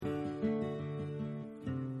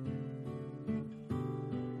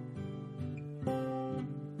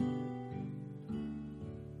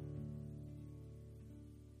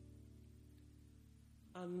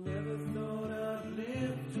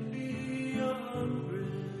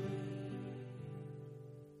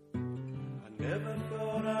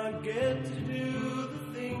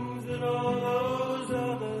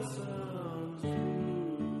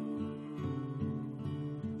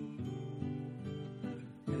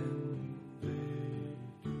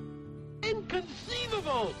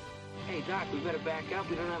Inconceivable! Hey, Doc, we better back up.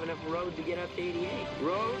 We don't have enough road to get up to 88.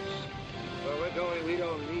 Roads? Where we're going, we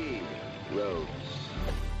don't need roads.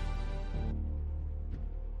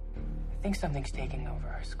 I think something's taking over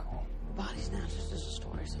our school. Body Snatchers is a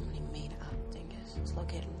story somebody made up, Dingus. It's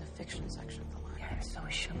located in the fiction section of the line. Yeah, and so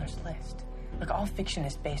is Schindler's List. Look, all fiction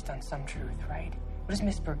is based on some truth, right? What does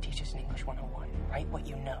Miss Berg teach us in English 101? Write what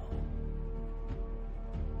you know.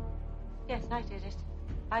 Yes, I did it.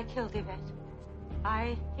 I killed Yvette.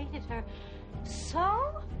 I hated her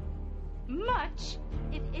so much.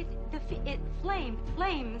 It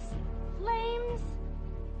flames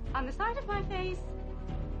on the side of my face.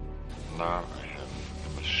 Now I have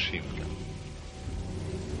a machine gun.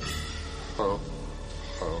 Ho,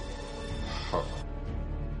 ho, ho.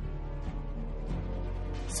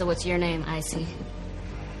 So what's your name, Icy?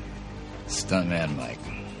 Stuntman Mike.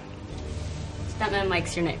 Stuntman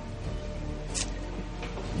Mike's your name.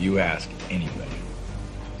 You ask anybody.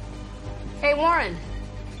 Hey, Warren.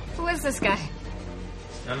 Who is this guy?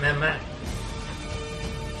 Stuntman Mike.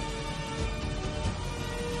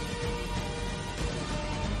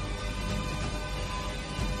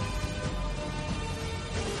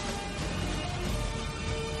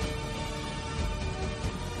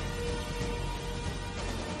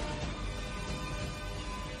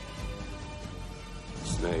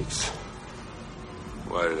 Snakes.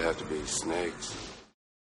 Why did it have to be snakes?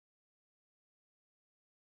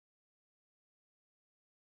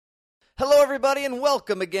 Hello, everybody, and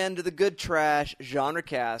welcome again to the Good Trash Genre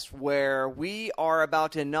Cast, where we are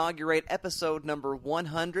about to inaugurate episode number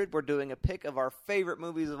 100. We're doing a pick of our favorite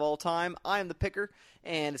movies of all time. I am the picker,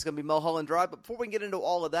 and it's going to be Mulholland Drive. But before we get into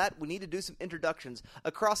all of that, we need to do some introductions.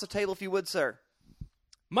 Across the table, if you would, sir.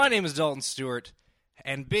 My name is Dalton Stewart,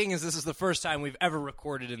 and being as this is the first time we've ever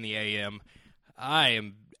recorded in the AM,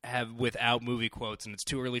 I have without movie quotes, and it's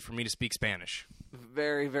too early for me to speak Spanish.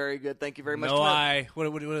 Very, very good. Thank you very much.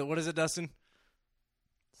 What is it, Dustin?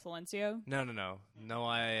 Silencio? No.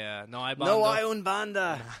 No hay banda. No hay un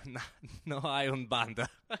banda. No hay un banda.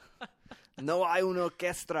 No hay un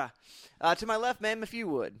orquestra. To my left, ma'am, if you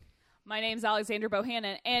would. My name's Alexandra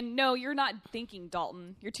Bohannon, and no, you're not thinking,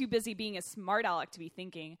 Dalton. You're too busy being a smart aleck to be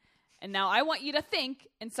thinking. And now I want you to think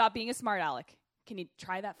and stop being a smart aleck. Can you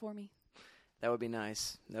try that for me? That would be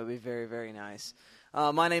nice. That would be very, very nice.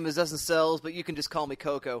 My name is Dustin Sells, but you can just call me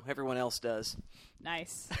Coco. Everyone else does.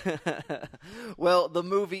 Nice. Well, the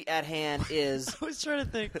movie at hand is... I was trying to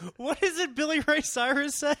think, what is it Billy Ray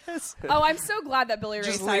Cyrus says? Oh, I'm so glad that Billy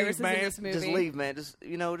Ray Cyrus is in this movie. Just leave, man. Just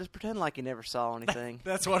pretend like you never saw anything.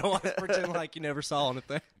 That's what I want to pretend like you never saw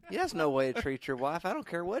anything. Yeah, that's no way to treat your wife. I don't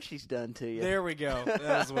care what she's done to you. There we go.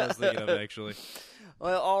 That's what I was thinking of, actually.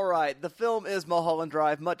 Well, all right. The film is Mulholland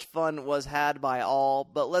Drive. Much fun was had by all,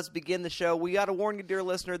 but let's begin the show. We got to warn you, dear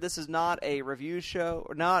listener, this is not a review show,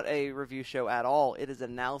 or not a review show at all. It is an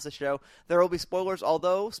analysis show. There will be spoilers,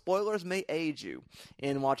 although spoilers may aid you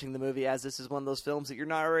in watching the movie, as this is one of those films that you're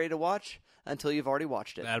not ready to watch until you've already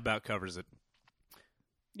watched it. That about covers it.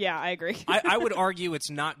 Yeah, I agree. I would argue it's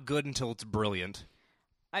not good until it's brilliant.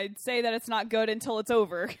 I'd say that it's not good until it's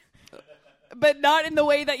over. But not in the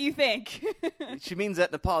way that you think. She means that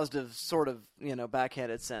in a positive, sort of,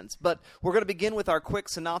 backhanded sense. But we're going to begin with our quick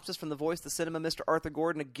synopsis from the voice of the cinema, Mr. Arthur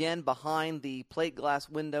Gordon, again behind the plate glass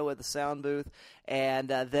window at the sound booth. And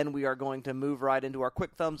then we are going to move right into our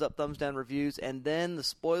quick thumbs up, thumbs down reviews. And then the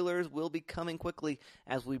spoilers will be coming quickly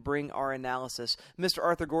as we bring our analysis. Mr.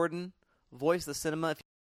 Arthur Gordon, voice of the cinema.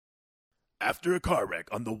 After a car wreck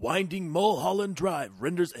on the winding Mulholland Drive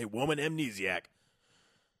renders a woman amnesiac,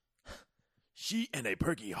 she and a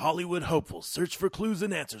perky Hollywood hopeful search for clues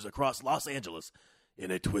and answers across Los Angeles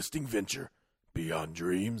in a twisting venture beyond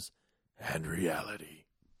dreams and reality.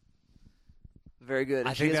 Very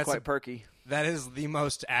good. She is quite perky. That is the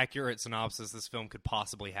most accurate synopsis this film could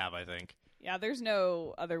possibly have, I think. Yeah, there's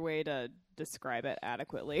no other way to describe it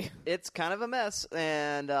adequately. It's kind of a mess,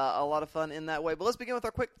 and a lot of fun in that way. But let's begin with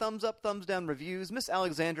our quick thumbs up, thumbs down reviews. Miss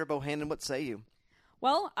Alexandra Bohannon, what say you?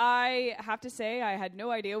 Well, I have to say I had no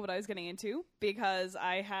idea what I was getting into because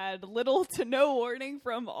I had little to no warning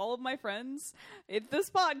from all of my friends at this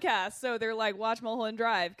podcast. So they're like, watch Mulholland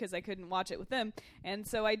Drive because I couldn't watch it with them. And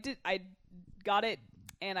so I got it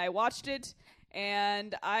and I watched it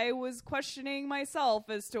and I was questioning myself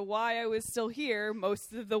as to why I was still here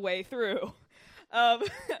most of the way through.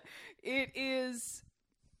 It is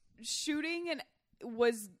shooting and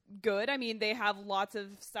was good. I mean, they have lots of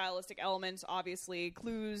stylistic elements. Obviously,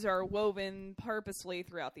 clues are woven purposefully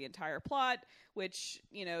throughout the entire plot, which,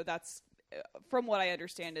 that's, from what I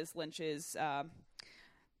understand, is Lynch's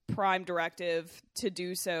prime directive to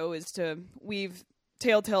do so, is to weave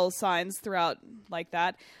telltale signs throughout like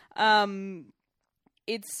that.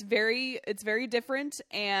 It's very different,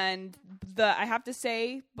 and I have to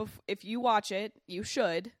say, if you watch it, you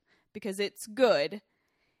should, because it's good.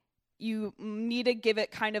 You need to give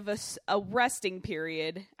it kind of a resting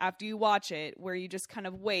period after you watch it, where you just kind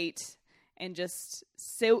of wait and just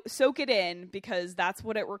soak it in, because that's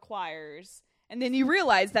what it requires. And then you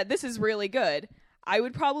realize that this is really good. I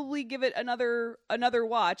would probably give it another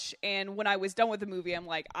watch, and when I was done with the movie, I'm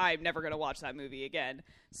like, I'm never going to watch that movie again.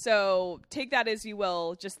 So take that as you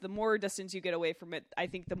will. Just the more distance you get away from it, I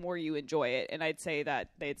think the more you enjoy it, and I'd say that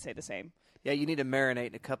they'd say the same. Yeah, you need to marinate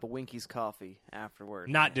in a cup of Winky's coffee afterward.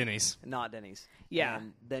 Not Denny's. Not Denny's. Yeah.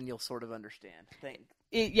 And then you'll sort of understand.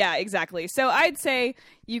 Yeah, exactly. So I'd say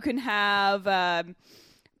you can have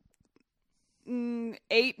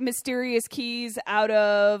 8 mysterious keys out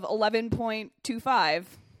of 11.25.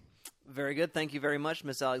 Very good. Thank you very much,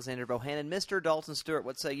 Miss Alexander Bohannon. Mr. Dalton Stewart,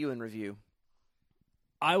 what say you in review?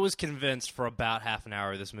 I was convinced for about half an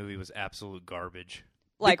hour this movie was absolute garbage.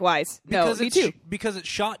 Likewise. No, me too. Because it's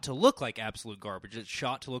shot to look like absolute garbage. It's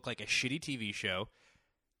shot to look like a shitty TV show.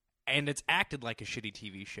 And it's acted like a shitty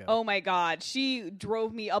TV show. Oh my God. She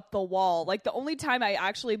drove me up the wall. Like, the only time I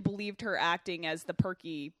actually believed her acting as the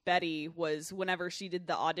perky Betty was whenever she did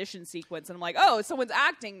the audition sequence. And I'm like, oh, someone's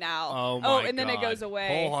acting now. Oh my God. And then it goes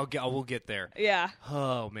away. We'll get there. Yeah.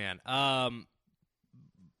 Oh, man.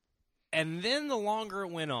 And then the longer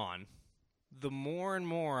it went on, the more and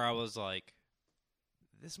more I was like,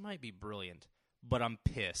 this might be brilliant, but I'm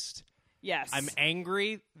pissed. Yes. I'm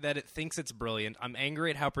angry that it thinks it's brilliant. I'm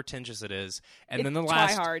angry at how pretentious it is. And then the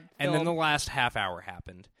last half hour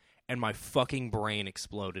happened, and my fucking brain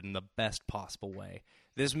exploded in the best possible way.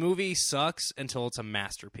 This movie sucks until it's a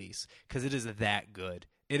masterpiece, because it is that good.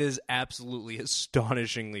 It is absolutely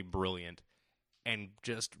astonishingly brilliant and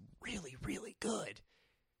just really, really good.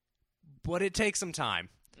 But it takes some time.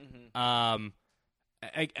 Mm-hmm.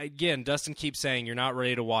 Again, Dustin keeps saying you're not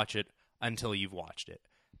ready to watch it until you've watched it.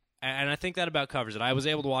 And I think that about covers it. I was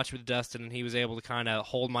able to watch it with Dustin, and he was able to kind of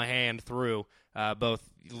hold my hand through, both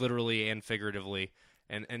literally and figuratively,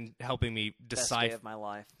 and helping me decipher. Best day of my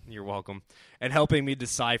life. You're welcome. And helping me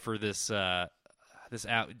decipher this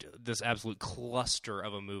absolute cluster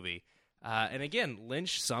of a movie. And again,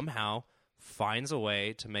 Lynch somehow finds a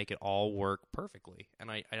way to make it all work perfectly, and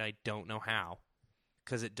I don't know how,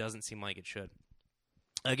 because it doesn't seem like it should.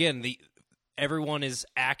 Again, everyone is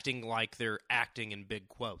acting like they're acting in big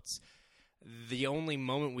quotes. The only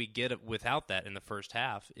moment we get without that in the first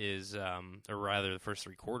half is, or rather the first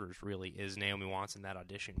 3 quarters really, is Naomi Watts in that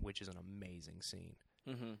audition, which is an amazing scene.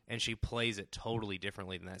 Mm-hmm. And she plays it totally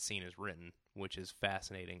differently than that scene is written, which is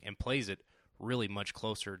fascinating, and plays it really much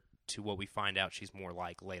closer to what we find out she's more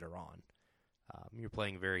like later on. You're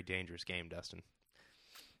playing a very dangerous game, Dustin.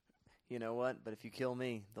 You know what? But if you kill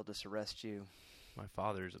me, they'll just arrest you. My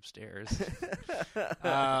father's upstairs.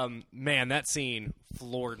 Man, that scene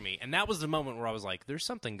floored me. And that was the moment where I was like, there's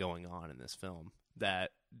something going on in this film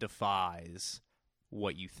that defies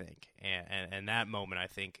what you think. And that moment, I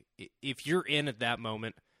think, if you're in at that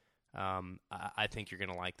moment, I think you're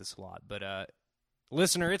going to like this a lot. But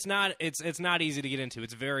listener, it's not easy to get into.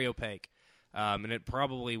 It's very opaque. And it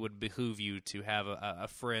probably would behoove you to have a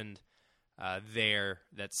friend there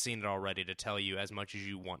that's seen it already to tell you as much as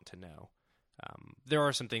you want to know. There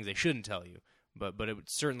are some things they shouldn't tell you, but it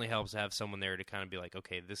certainly helps to have someone there to kind of be like,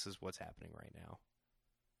 okay, this is what's happening right now.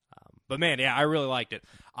 But man, yeah, I really liked it.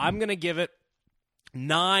 I'm going to give it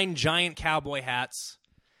 9 giant cowboy hats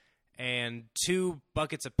and 2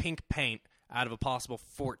 buckets of pink paint out of a possible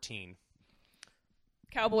 14.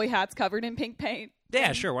 Cowboy hats covered in pink paint?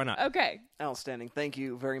 Yeah, sure, why not? Okay. Outstanding. Thank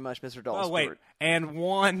you very much, Mr. Dalton. Oh, wait, and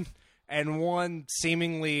one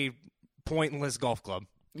seemingly pointless golf club.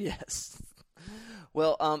 Yes.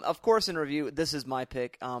 Well, of course, in review, this is my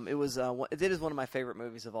pick. It is one of my favorite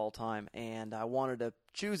movies of all time, and I wanted to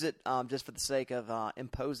choose it just for the sake of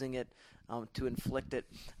imposing it, to inflict it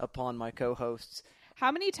upon my co-hosts.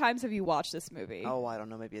 How many times have you watched this movie? Oh, I don't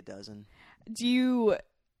know, maybe a dozen.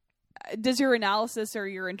 Does your analysis or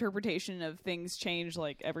your interpretation of things change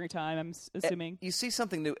like every time, I'm assuming? You see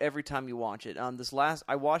something new every time you watch it.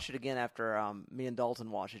 I watched it again after me and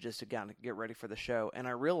Dalton watched it just to get ready for the show, and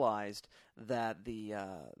I realized that the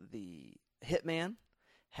hitman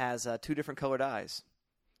has 2 different colored eyes.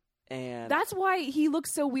 And that's why he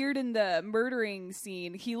looks so weird in the murdering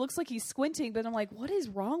scene. He looks like he's squinting, but I'm like, what is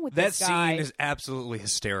wrong with this guy? That scene is absolutely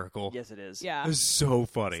hysterical. Yes, it is. Yeah. It's so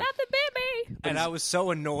funny. Stop the baby! And I was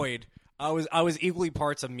so annoyed. I was equally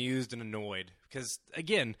parts amused and annoyed because,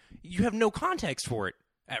 again, you have no context for it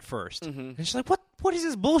at first. Mm-hmm. And she's like, what what is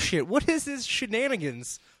this bullshit? What is this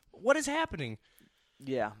shenanigans? What is happening?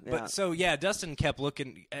 Yeah. But so Dustin kept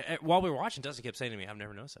looking while we were watching. Dustin kept saying to me, "I've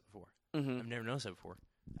never noticed that before. I've never noticed that before."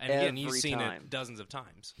 And again, you've seen it dozens of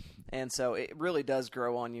times. And so it really does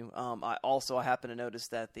grow on you. I happen to notice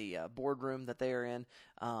that the boardroom that they are in,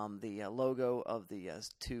 the logo of the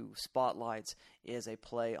two spotlights is a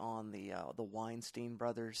play on the Weinstein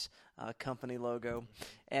Brothers company logo.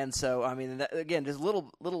 And so, I mean, again, just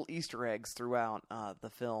little Easter eggs throughout the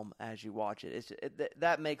film as you watch it.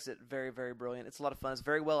 That makes it very, very brilliant. It's a lot of fun. It's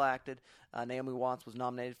very well acted. Naomi Watts was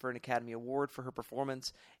nominated for an Academy Award for her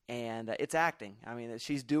performance, and it's acting. I mean,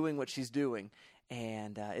 she's doing what she's doing,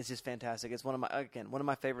 and it's just fantastic. It's one of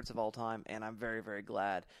my favorites of all time, and I'm very, very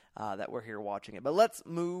glad that we're here watching it. But let's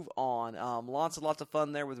move on. Lots of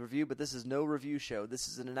fun there with review, but this is no review show. This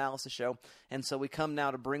is an analysis show, and so we come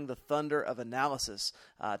now to bring the thunder of analysis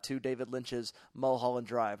to David Lynch's Mulholland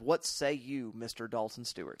Drive. What say you, Mr. Dalton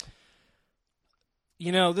Stewart?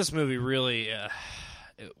 You know, this movie really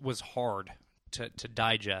it was hard to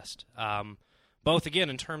digest. Both, again,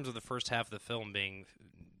 in terms of the first half of the film being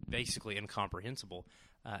basically incomprehensible,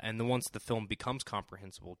 and then once the film becomes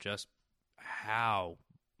comprehensible, just how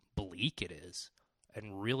bleak it is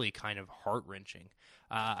and really kind of heart-wrenching.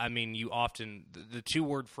 I mean, you often, the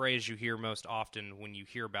two-word phrase you hear most often when you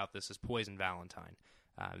hear about this is Poison Valentine.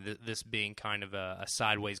 This being kind of a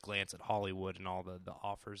sideways glance at Hollywood and all the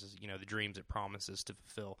offers, the dreams it promises to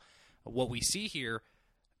fulfill. What we see here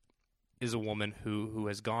is a woman who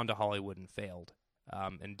has gone to Hollywood and failed,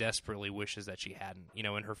 and desperately wishes that she hadn't.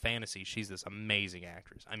 In her fantasy, she's this amazing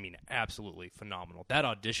actress. I mean, absolutely phenomenal. That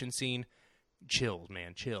audition scene, chills,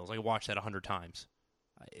 man, chills. I watched that 100 times.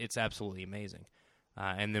 It's absolutely amazing.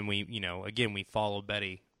 And then we follow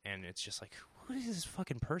Betty, and it's just like, who is this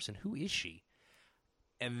fucking person? Who is she?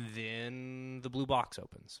 And then the blue box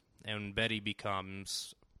opens, and Betty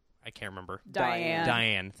becomes, I can't remember.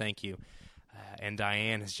 Diane, thank you. And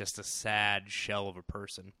Diane is just a sad shell of a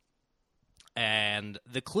person. And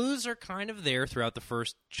the clues are kind of there throughout the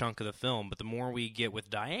first chunk of the film, but the more we get with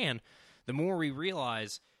Diane, the more we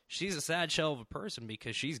realize she's a sad shell of a person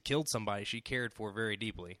because she's killed somebody she cared for very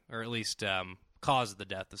deeply, or at least caused the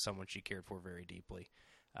death of someone she cared for very deeply,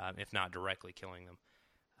 if not directly killing them.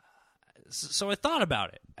 So I thought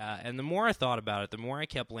about it, and the more I thought about it, the more I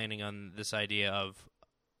kept landing on this idea of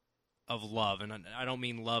love, and I don't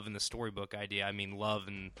mean love in the storybook idea. I mean love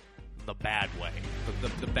in the bad way,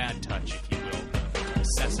 the bad touch, if you will, the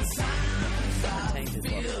obsessive.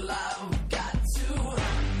 Feel I've got to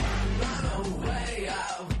run away.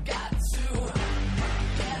 I've got to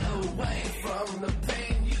get away from the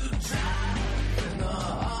pain you drive in the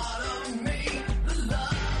heart of me. The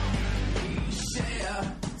love we share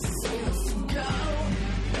seems to go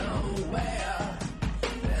nowhere.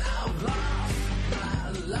 I've lost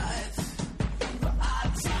my life.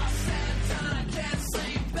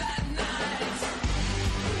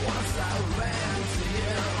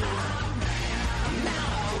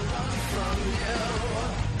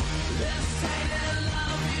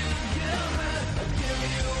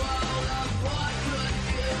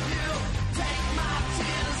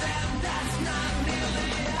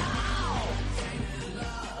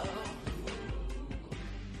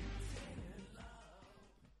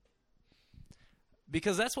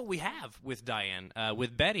 Because that's what we have with Diane.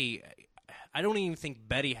 With Betty, I don't even think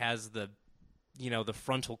Betty has the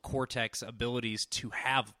frontal cortex abilities to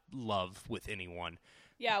have love with anyone.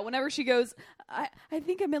 Yeah, whenever she goes, I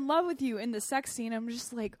think I'm in love with you in the sex scene, I'm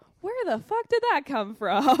just like, where the fuck did that come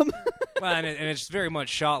from? Well, and it's very much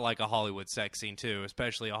shot like a Hollywood sex scene, too,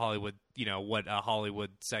 especially a Hollywood, what a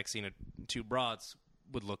Hollywood sex scene of two broads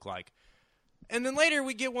would look like. And then later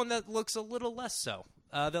we get one that looks a little less so.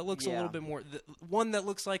 That looks a little bit more... one that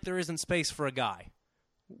looks like there isn't space for a guy.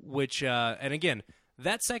 Which, and again,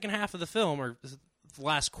 that second half of the film, or the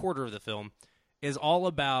last quarter of the film, is all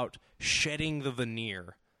about shedding the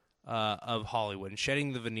veneer of Hollywood and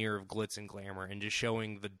shedding the veneer of glitz and glamour and just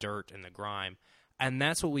showing the dirt and the grime. And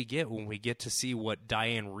that's what we get when we get to see what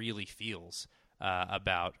Diane really feels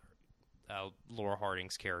about Laura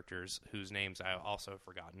Harding's characters, whose names I also have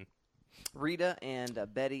forgotten. Rita and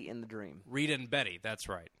Betty in the Dream. Rita and Betty, that's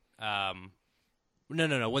right.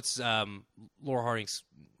 No. What's Laura Harding's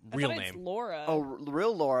real name? It's Laura. Oh,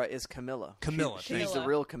 real Laura is Camilla. Camilla. She's the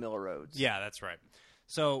real Camilla Rhodes. Yeah, that's right.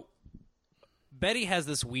 So Betty has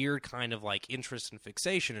this weird kind of like interest and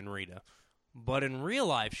fixation in Rita, but in real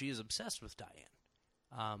life she is obsessed with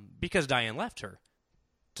Diane because Diane left her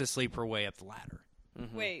to sleep her way up the ladder.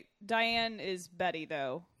 Mm-hmm. Wait, Diane is Betty,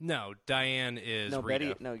 though. No, Diane is Rita.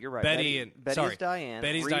 Betty. No, you're right. Betty is Diane.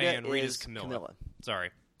 Betty's Rita Diane. Rita's Camilla. Sorry.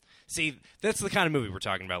 See, that's the kind of movie we're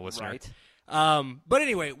talking about, listener. Right. But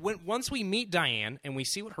anyway, once we meet Diane and we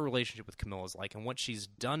see what her relationship with Camilla is like and what she's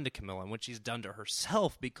done to Camilla and what she's done to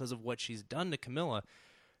herself because of what she's done to Camilla,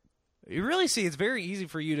 you really see it's very easy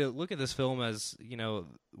for you to look at this film as,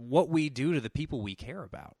 what we do to the people we care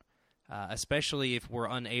about, especially if we're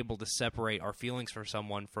unable to separate our feelings for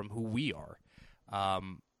someone from who we are.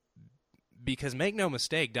 Because make no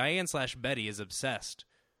mistake, Diane/Betty is obsessed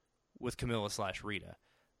with Camilla/Rita.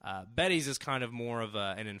 Betty's is kind of more of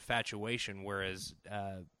an infatuation, whereas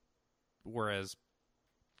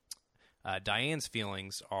Diane's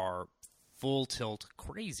feelings are full tilt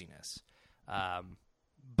craziness,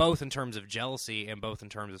 both in terms of jealousy and both in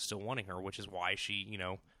terms of still wanting her, which is why she,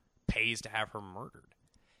 pays to have her murdered.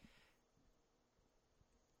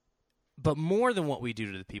 But more than what we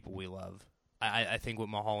do to the people we love, I think what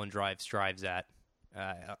Mulholland Drive strives at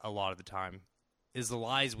a lot of the time is the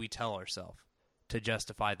lies we tell ourselves to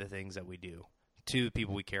justify the things that we do to the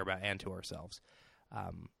people we care about and to ourselves.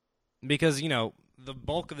 Because, the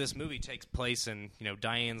bulk of this movie takes place in,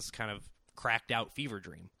 Diane's kind of cracked out fever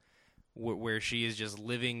dream where she is just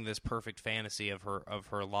living this perfect fantasy of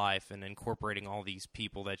her life and incorporating all these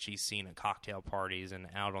people that she's seen at cocktail parties and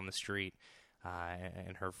out on the street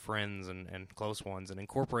and her friends and close ones and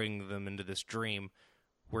incorporating them into this dream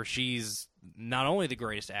where she's not only the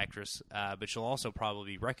greatest actress, but she'll also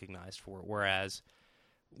probably be recognized for it. Whereas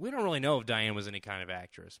we don't really know if Diane was any kind of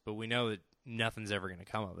actress, but we know that nothing's ever going to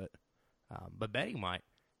come of it. But Betty might.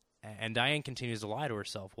 And Diane continues to lie to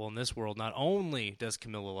herself. Well, in this world, not only does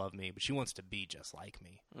Camilla love me, but she wants to be just like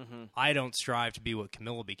me. Mm-hmm. I don't strive to be what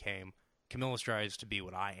Camilla became. Camilla strives to be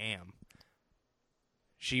what I am.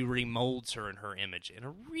 She remolds her in her image in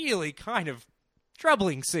a really kind of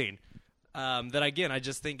troubling scene. That again, I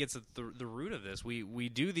just think it's the root of this. We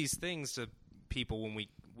do these things to people when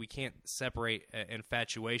we can't separate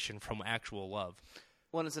infatuation from actual love.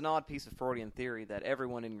 Well, it's an odd piece of Freudian theory that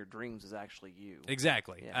everyone in your dreams is actually you.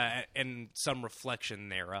 Exactly, yeah. And some reflection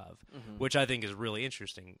thereof, which I think is really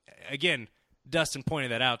interesting. Again, Dustin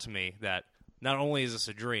pointed that out to me, that not only is this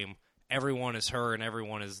a dream, everyone is her and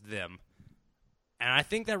everyone is them. And I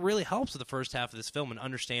think that really helps with the first half of this film in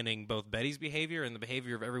understanding both Betty's behavior and the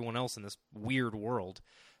behavior of everyone else in this weird world.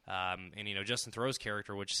 And, Justin Theroux's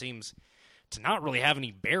character, which seems to not really have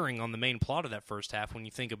any bearing on the main plot of that first half when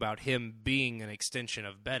you think about him being an extension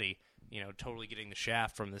of Betty, totally getting the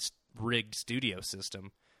shaft from this rigged studio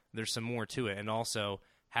system. There's some more to it. And also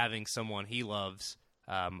having someone he loves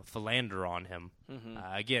philander on him. Mm-hmm.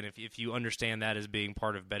 Again, if you understand that as being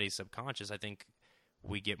part of Betty's subconscious, I think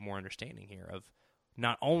we get more understanding here of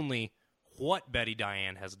not only what Betty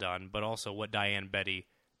Diane has done, but also what Diane Betty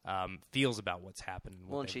feels about what's happened.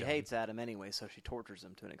 Well, and she hates Adam anyway, so she tortures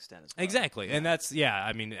him to an extent as well. Exactly, and that's,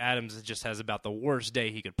 Adams just has about the worst day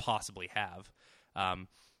he could possibly have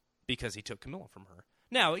because he took Camilla from her.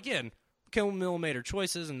 Now, again, Camilla made her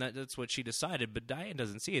choices, and that's what she decided, but Diane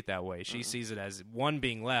doesn't see it that way. She sees it as, one,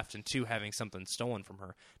 being left, and two, having something stolen from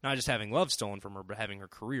her. Not just having love stolen from her, but having her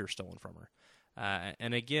career stolen from her.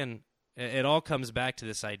 And again, it all comes back to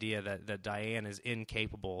this idea that Diane is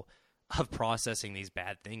incapable of processing these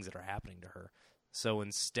bad things that are happening to her. So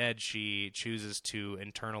instead, she chooses to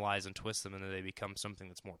internalize and twist them, and then they become something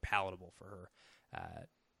that's more palatable for her.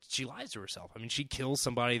 She lies to herself. I mean, she kills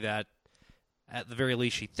somebody that, at the very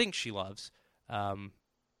least, she thinks she loves, and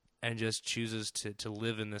just chooses to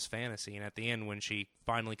live in this fantasy. And at the end, when she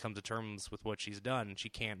finally comes to terms with what she's done, she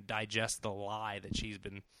can't digest the lie that she's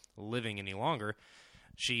been living any longer.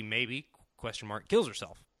 She maybe, kills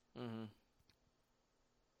herself. Mm-hmm.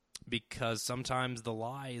 Because sometimes the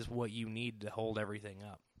lie is what you need to hold everything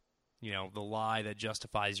up. The lie that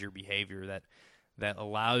justifies your behavior, that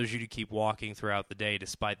allows you to keep walking throughout the day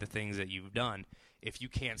despite the things that you've done. If you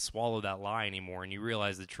can't swallow that lie anymore and you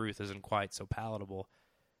realize the truth isn't quite so palatable,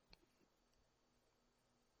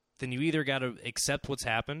 then you either got to accept what's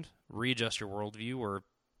happened, readjust your worldview, or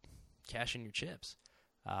cash in your chips.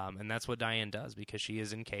 And that's what Diane does, because she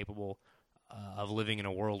is incapable of living in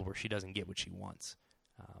a world where she doesn't get what she wants.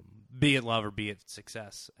 Be it love or be it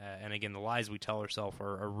success. And again, the lies we tell ourselves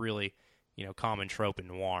are really, common trope in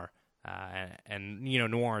noir. And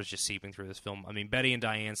noir is just seeping through this film. I mean, Betty and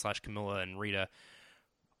Diane / Camilla and Rita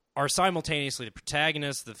are simultaneously the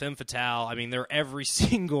protagonists, the femme fatale. I mean, they're every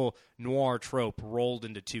single noir trope rolled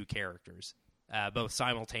into two characters, both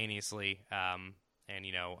simultaneously and,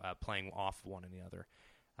 playing off one another.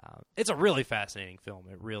 It's a really fascinating film.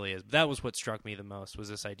 It really is. That was what struck me the most, was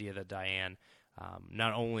this idea that Diane,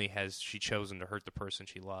 not only has she chosen to hurt the person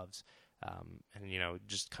she loves, and,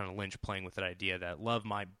 just kind of Lynch playing with that idea that love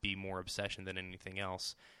might be more obsession than anything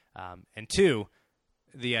else. And two,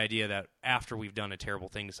 the idea that after we've done a terrible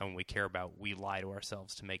thing to someone we care about, we lie to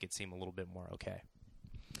ourselves to make it seem a little bit more okay.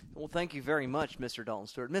 Well, thank you very much, Mr. Dalton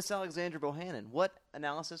Stewart. Miss Alexandra Bohannon, what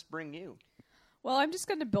analysis bring you? Well, I'm just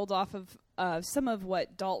going to build off of some of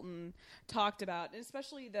what Dalton talked about,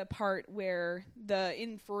 especially the part where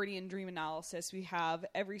in Freudian dream analysis, we have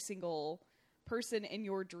every single person in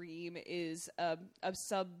your dream is a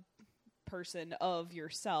sub-person of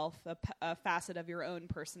yourself, a facet of your own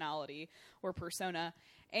personality or persona.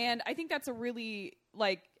 And I think that's a really,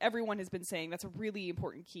 like everyone has been saying, that's a really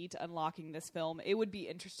important key to unlocking this film. It would be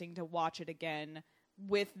interesting to watch it again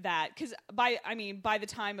with that, because by the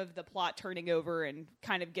time of the plot turning over and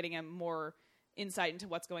kind of getting a more insight into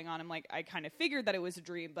what's going on, I kind of figured that it was a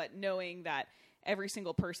dream, but knowing that every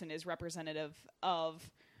single person is representative of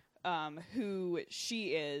who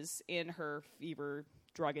she is in her fever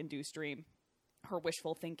drug-induced dream, her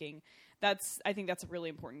wishful thinking, I think that's a really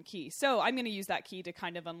important key. So I'm going to use that key to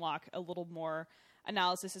kind of unlock a little more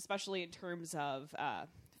analysis, especially in terms of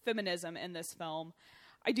feminism in this film.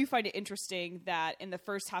 I do find it interesting that in the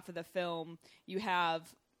first half of the film, you have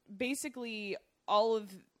basically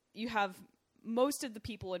most of the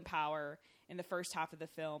people in power in the first half of the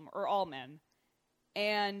film are all men.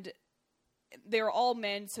 And they're all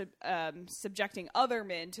men subjecting other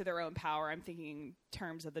men to their own power. I'm thinking in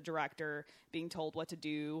terms of the director being told what to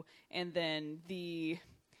do, and then the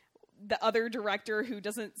other director who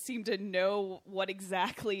doesn't seem to know what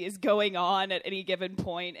exactly is going on at any given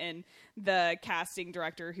point, and the casting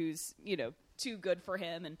director who's, too good for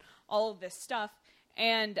him, and all of this stuff.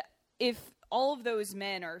 And if all of those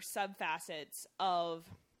men are subfacets of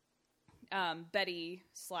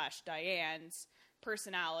Betty/Diane's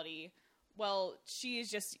personality, well, she is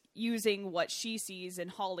just using what she sees in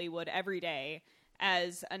Hollywood every day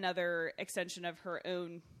as another extension of her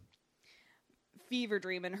own fever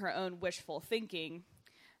dream and her own wishful thinking.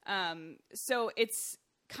 So it's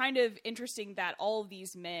kind of interesting that all of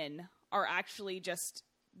these men are actually just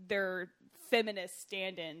their feminist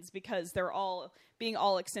stand-ins, because they're all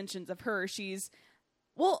extensions of her.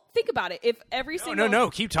 Well, think about it. If every single... No,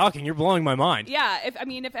 keep talking. You're blowing my mind. Yeah, if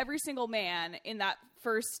every single man in that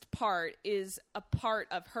first part is a part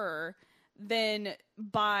of her, then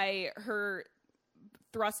by her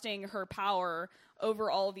thrusting her power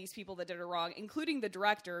over all of these people that did her wrong, including the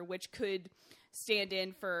director, which could stand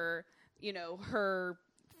in for, her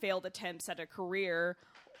failed attempts at a career,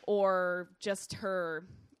 or just her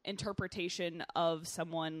interpretation of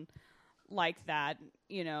someone like that,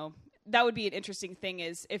 that would be an interesting thing,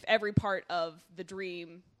 is if every part of the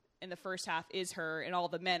dream in the first half is her and all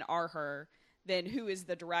the men are her, then who is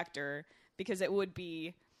the director? Because would it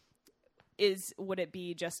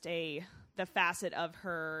be just the facet of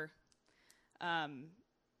her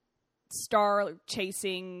star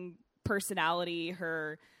chasing personality,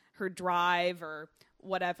 her drive, or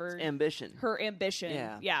whatever, ambition, her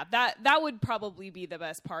ambition? Yeah, that would probably be the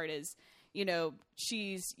best part, is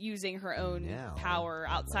she's using her own power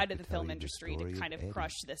outside of the film industry to kind of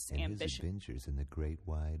crush this ambition. His adventures in the great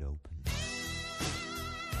wide open.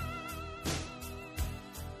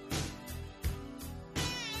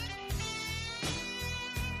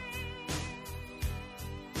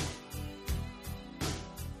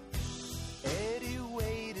 Eddie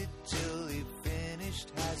waited till he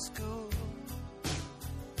finished high school.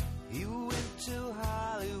 He went to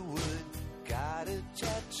Hollywood, got a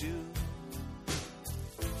tattoo.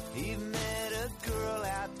 He met a girl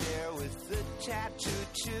out there with a tattoo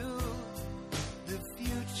too. The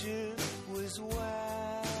future was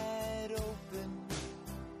wide open.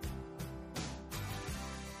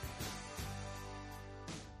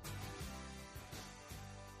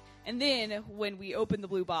 And then when we open the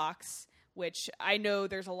blue box, which I know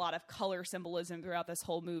there's a lot of color symbolism throughout this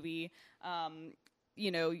whole movie. I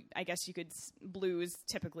guess blue is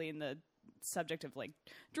typically in the subject of like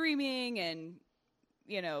dreaming and,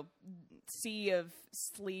 sea of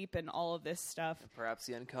sleep and all of this stuff. Perhaps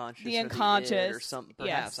the unconscious. The unconscious. Or something,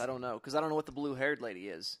 perhaps. Yes. I don't know, because I don't know what the blue-haired lady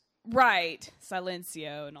is. Right.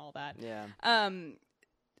 Silencio and all that. Yeah.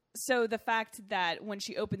 So the fact that when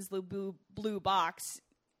she opens the blue box,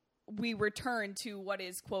 we return to what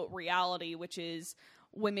is, quote, reality, which is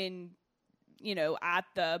women, at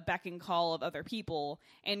the beck and call of other people.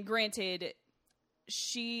 And granted,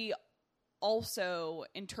 she also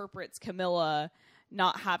interprets Camilla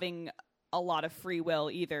not having a lot of free will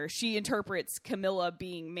either. She interprets Camilla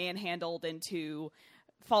being manhandled into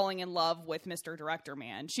falling in love with Mr. Director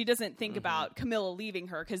Man. She doesn't think about Camilla leaving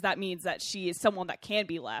her, because that means that she is someone that can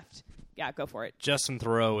be left. Yeah, go for it. Justin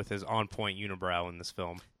Theroux with his on-point unibrow in this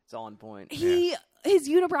film. It's on point. His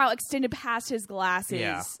unibrow extended past his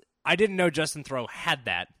glasses I didn't know Justin Theroux had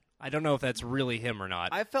that. I don't know if that's really him or not.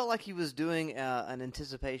 I felt like he was doing an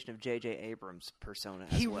anticipation of J.J. Abrams' persona.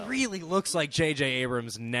 He really looks like J.J.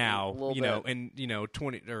 Abrams now. A little bit. And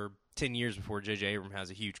 20 or 10 years before J.J. Abrams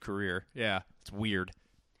has a huge career. Yeah, it's weird.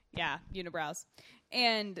 Yeah, unibrows.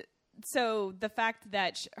 And so the fact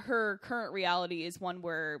that her current reality is one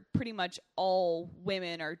where pretty much all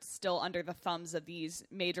women are still under the thumbs of these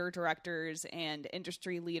major directors and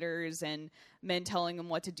industry leaders and men telling them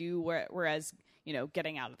what to do, whereas get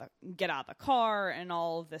out of the car and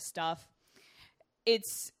all of this stuff.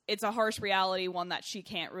 It's a harsh reality, one that she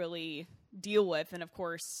can't really deal with. And of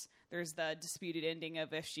course, there's the disputed ending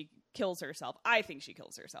of if she kills herself. I think she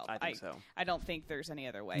kills herself. I think so. I don't think there's any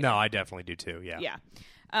other way. No, I definitely do too. Yeah. Yeah.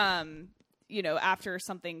 After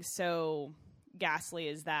something so ghastly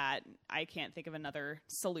as that, I can't think of another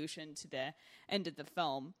solution to the end of the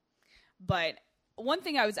film. But one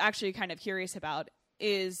thing I was actually kind of curious about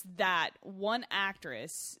is that one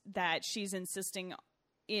actress that she's insisting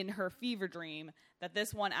in her fever dream that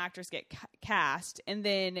this one actress get cast, and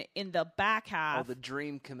then in the back half... Oh, the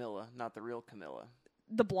dream Camilla, not the real Camilla.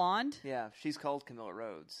 The blonde? Yeah, she's called Camilla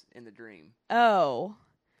Rhodes in the dream. Oh.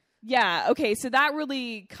 Yeah, okay, so that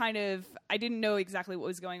really kind of... I didn't know exactly what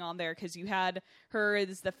was going on there, because you had her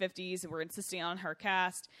as the 50s, and we're insisting on her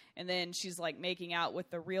cast, and then she's, making out with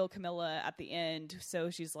the real Camilla at the end, so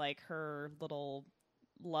she's, her little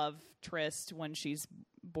love tryst when she's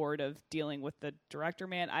bored of dealing with the director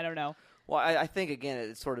man. I don't know. Well, I think, again,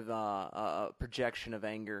 it's sort of a projection of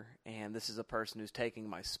anger, and this is a person who's taking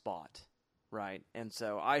my spot, right? And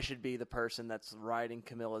so I should be the person that's riding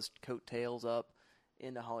Camilla's coattails up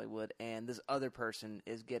into Hollywood, and this other person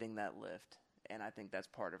is getting that lift, and I think that's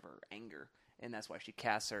part of her anger, and that's why she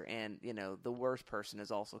casts her. And, the worst person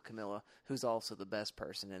is also Camilla, who's also the best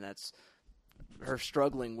person, and that's her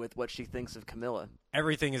struggling with what she thinks of Camilla.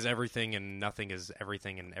 Everything is everything, and nothing is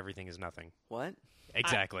everything, and everything is nothing. What?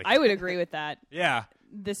 Exactly. I would agree with that. Yeah.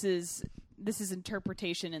 This is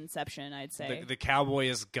interpretation inception, I'd say. The cowboy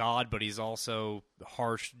is God, but he's also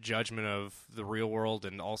harsh judgment of the real world,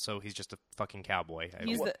 and also he's just a fucking cowboy.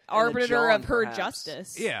 He's the arbiter of her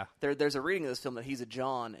justice. Yeah. There's a reading of this film that he's a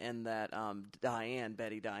John, and that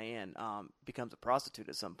Betty Diane, becomes a prostitute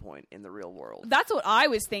at some point in the real world. That's what I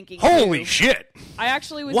was thinking. Holy shit! I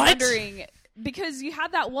actually was wondering... Because you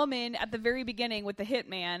had that woman at the very beginning with the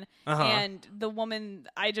hitman, and the woman,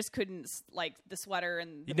 I just couldn't, the sweater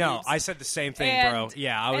and the boobs. I said the same thing, bro.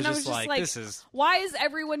 Yeah, I was just like, this is... Why is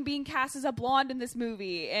everyone being cast as a blonde in this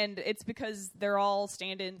movie? And it's because they're all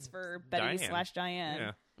stand-ins for Betty/Diane.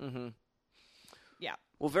 Yeah. Mm-hmm. Yeah.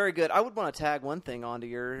 Well, very good. I would want to tag one thing onto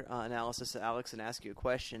your analysis, Alex, and ask you a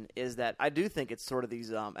question, is that I do think it's sort of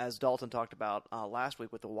these, as Dalton talked about last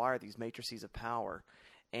week with The Wire, these matrices of power.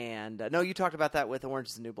 And, no, you talked about that with Orange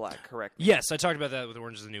is the New Black, correct? Yes, I talked about that with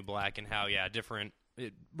Orange is the New Black and how, different,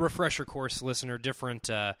 refresher course listener, different,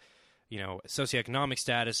 socioeconomic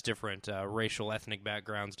status, different racial, ethnic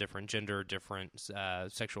backgrounds, different gender, different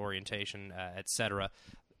sexual orientation, etc.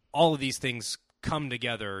 All of these things come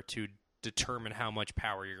together to determine how much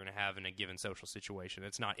power you're going to have in a given social situation.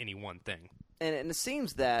 It's not any one thing. And it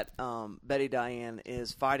seems that Betty Diane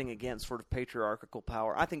is fighting against sort of patriarchal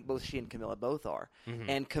power. I think both she and Camilla both are. Mm-hmm.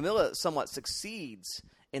 And Camilla somewhat succeeds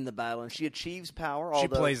in the battle, and she achieves power. She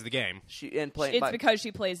plays the game. It's because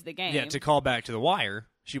she plays the game. Yeah, to call back to The Wire,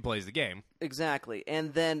 she plays the game. Exactly.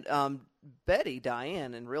 And then Betty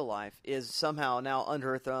Diane in real life is somehow now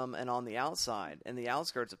under her thumb and on the outside and the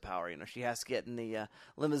outskirts of power. She has to get in the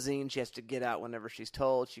limousine. She has to get out whenever she's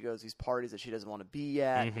told. She goes to these parties that she doesn't want to be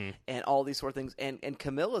at, and all these sort of things. And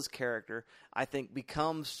Camilla's character, I think,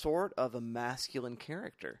 becomes sort of a masculine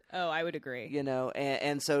character. Oh, I would agree.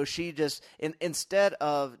 And so she just instead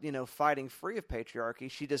of fighting free of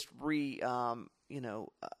patriarchy, she just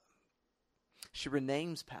she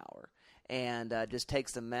renames power. And just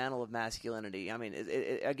takes the mantle of masculinity. I mean,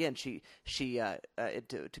 again, she to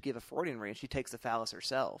give a Freudian reading, she takes the phallus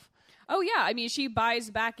herself. Oh yeah, I mean, she buys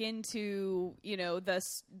back into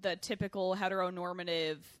the typical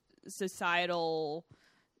heteronormative societal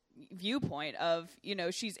viewpoint of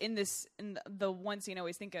she's in this. And the one scene I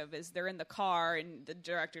always think of is they're in the car and the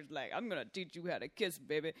director's like, "I'm gonna teach you how to kiss,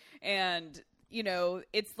 baby," and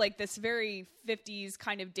it's like this very 50s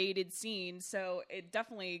kind of dated scene. So it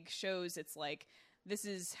definitely shows it's like, this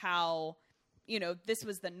is how, this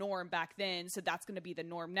was the norm back then. So that's going to be the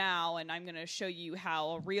norm now. And I'm going to show you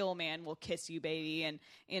how a real man will kiss you, baby. And,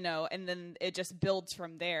 and then it just builds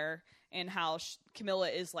from there. and how Camilla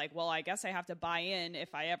is like, well, I guess I have to buy in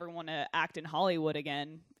if I ever want to act in Hollywood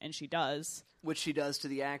again, and she does. Which she does to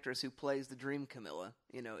the actress who plays the dream Camilla,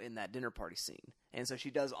 in that dinner party scene. And so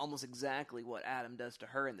she does almost exactly what Adam does to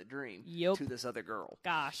her in the dream to this other girl.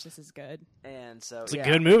 Gosh, this is good. And so it's a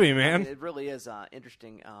good movie, man. I mean, it really is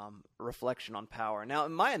interesting reflection on power. Now,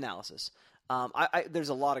 in my analysis, there's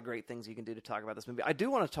a lot of great things you can do to talk about this movie. I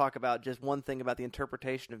do want to talk about just one thing about the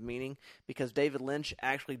interpretation of meaning, because David Lynch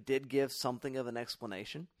actually did give something of an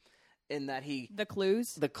explanation. In that the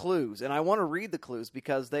clues, and I want to read the clues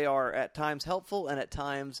because they are at times helpful and at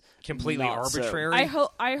times completely arbitrary.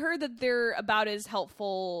 I heard that they're about as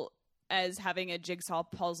helpful as having a jigsaw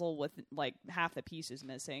puzzle with like half the pieces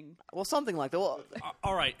missing. Well, something like that. Well,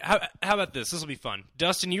 all right. How about this? This will be fun.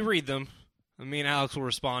 Dustin, you read them. Me and Alex will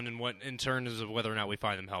respond in terms of whether or not we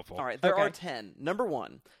find them helpful. All right. There are 10. Number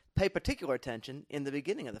 1. Pay particular attention in the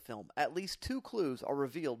beginning of the film. At least 2 clues are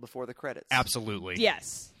revealed before the credits. Absolutely.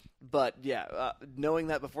 Yes. But, knowing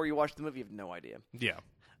that before you watch the movie, you have no idea. Yeah.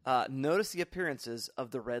 Notice the appearances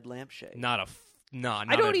of the red lampshade. Not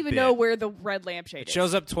I don't even know where the red lampshade is. It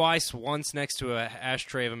shows up twice, once next to an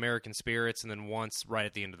ashtray of American Spirits, and then once right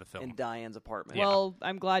at the end of the film. In Diane's apartment. Well,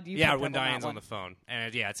 I'm glad you picked up when Diane's on the phone.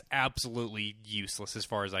 And, it's absolutely useless as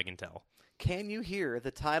far as I can tell. Can you hear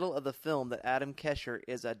the title of the film that Adam Kesher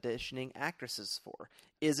is auditioning actresses for?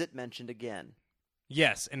 Is it mentioned again?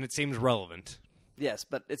 Yes, and it seems relevant. Yes,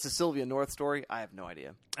 but it's a Sylvia North story. I have no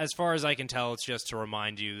idea. As far as I can tell, it's just to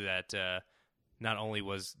remind you that not only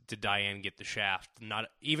did Diane get the shaft, not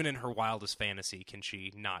even in her wildest fantasy can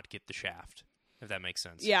she not get the shaft, if that makes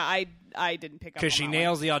sense. Yeah, I didn't pick up on because she that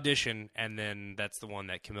nails one. the audition, and then that's the one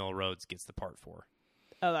that Camilla Rhodes gets the part for.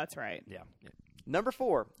 Oh, that's right. Yeah. Number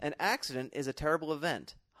 4, an accident is a terrible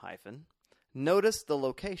event, Notice the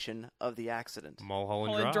location of the accident.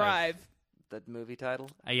 Mulholland Drive. The movie title?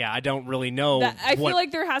 I don't really know. I feel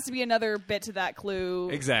like there has to be another bit to that clue.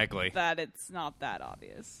 Exactly. That it's not that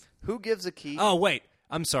obvious. Who gives a key? Oh, wait.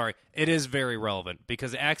 I'm sorry. It is very relevant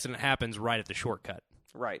because the accident happens right at the shortcut.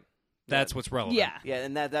 Right. That's what's relevant. Yeah,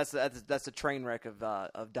 and that's a train wreck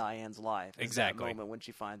of Diane's life. It's exactly. That moment when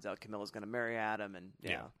she finds out Camilla's going to marry Adam, and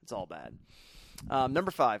it's all bad.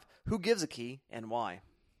 Number 5, who gives a key and why?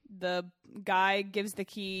 The guy gives the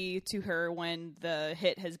key to her when the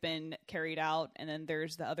hit has been carried out, and then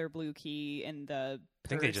there's the other blue key in the purse. I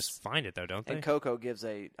think they just find it, though, don't they? And Coco gives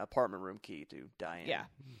a apartment room key to Diane. Yeah.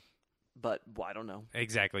 But I don't know.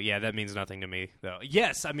 Exactly. Yeah, that means nothing to me, though.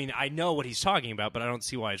 Yes, I mean, I know what he's talking about, but I don't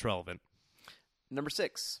see why it's relevant. Number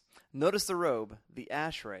 6, notice the robe, the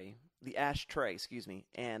ashtray,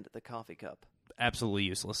 and the coffee cup. Absolutely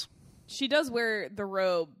useless. She does wear the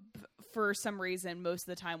robe for some reason most of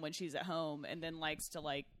the time when she's at home, and then likes to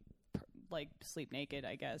like sleep naked,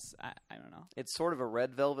 I guess. I don't know. It's sort of a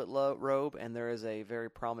red velvet robe, and there is a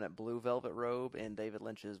very prominent blue velvet robe in David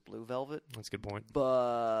Lynch's Blue Velvet. That's a good point.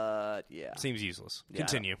 But yeah, seems useless. Yeah,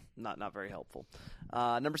 Continue. Not very helpful.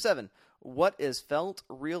 Number 7, what is felt,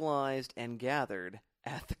 realized, and gathered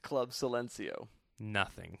at the Club Silencio?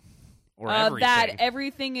 Nothing. Or everything. That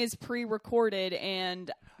everything is pre-recorded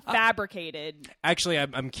and fabricated. Actually,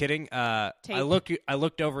 I'm kidding. I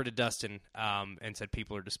looked over to Dustin and said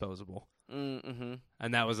people are disposable. Mm-hmm.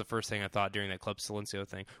 And that was the first thing I thought during that Club Silencio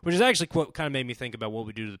thing, which is actually kind of made me think about what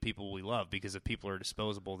we do to the people we love, because if people are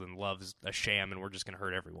disposable, then love is a sham and we're just going to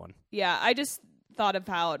hurt everyone. Yeah, I just thought of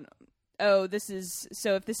how... if this is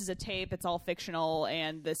a tape, it's all fictional,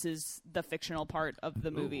 and this is the fictional part of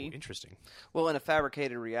the movie. Ooh, interesting. Well, in a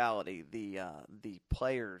fabricated reality, the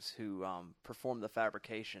players who perform the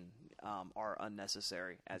fabrication are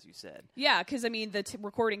unnecessary, as you said. Yeah, because, I mean, the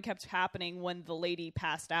recording kept happening when the lady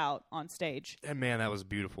passed out on stage. And, man, that was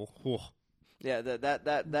beautiful. Whew. Yeah,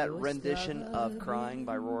 that rendition of Crying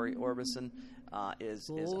by Roy Orbison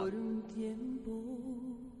is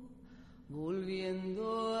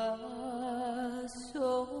volviendo a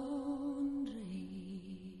sonreír.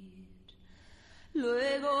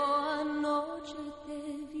 Luego anoche te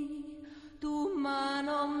vi, tu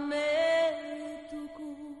mano me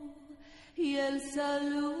tocó y el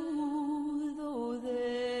saludo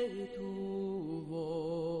de tu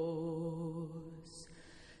voz.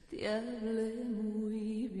 Te hablé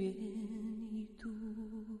muy bien y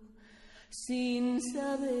tú, sin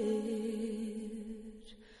saber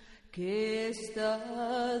que he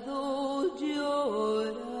estado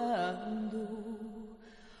llorando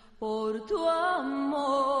por tu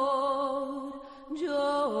amor,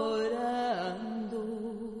 llorando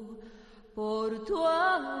por tu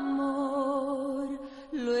amor,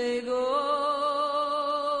 luego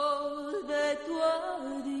de tu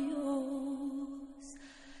adiós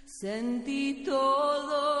sentí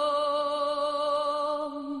todo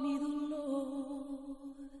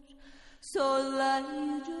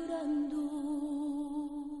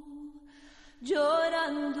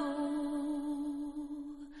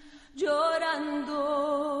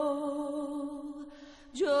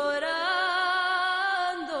llorando,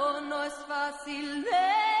 no es fácil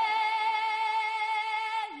de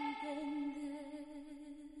entender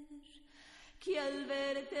que al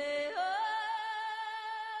verte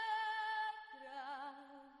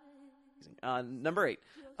Number 8.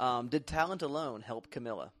 Did talent alone help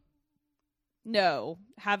Camilla? No,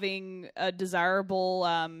 having a desirable,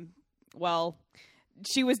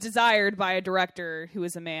 she was desired by a director who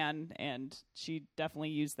is a man, and she definitely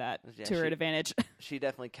used that to her advantage. She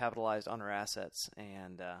definitely capitalized on her assets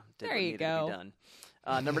and did there what you needed go. to be done.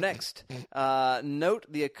 Number next. Note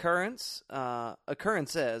the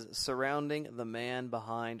occurrences surrounding the man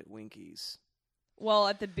behind Winkies. Well,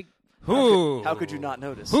 at the How could you not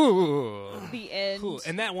notice? The end.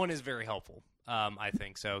 And that one is very helpful, I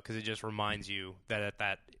think so, because it just reminds you that at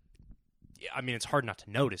that, I mean, it's hard not to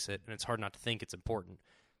notice it, and it's hard not to think it's important,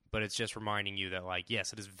 but it's just reminding you that, like,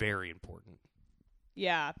 yes, it is very important.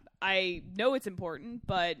 Yeah, I know it's important,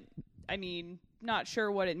 but, I mean, not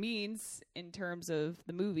sure what it means in terms of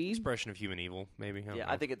the movie. Expression of human evil, maybe.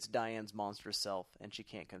 I think it's Diane's monstrous self, and she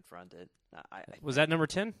can't confront it. Was that number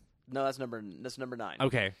 10? No, that's number 9.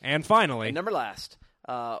 Okay, and finally. And number last.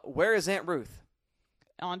 Where is Aunt Ruth?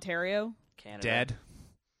 Ontario. Canada. Dead.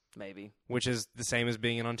 Maybe. Which is the same as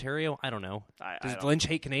being in Ontario? I don't know. Does don't Lynch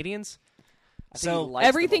hate Canadians? So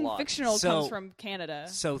everything fictional comes from Canada.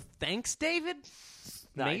 So thanks, David?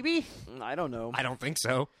 Maybe? I don't know. I don't think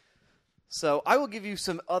so. So I will give you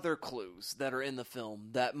some other clues that are in the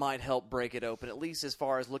film that might help break it open, at least as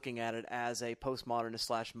far as looking at it as a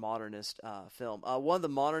postmodernist/modernist film. One of the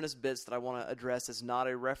modernist bits that I want to address is not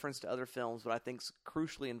a reference to other films, but I think is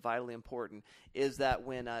crucially and vitally important, is that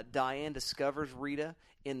when Diane discovers Rita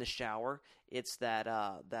in the shower, it's that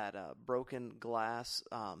broken glass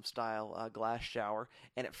style glass shower,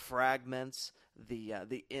 and it fragments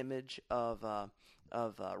the image of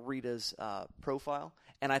Rita's profile.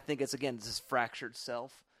 And I think it's, again, this fractured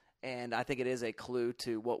self. And I think it is a clue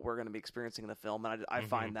to what we're going to be experiencing in the film. And I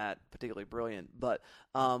find that particularly brilliant. But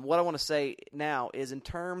what I want to say now is in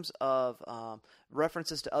terms of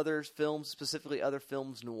references to other films, specifically other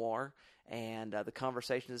films noir, and the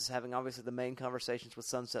conversations is having, obviously, the main conversations with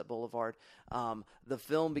Sunset Boulevard. The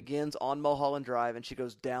film begins on Mulholland Drive, and she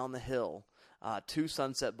goes down the hill to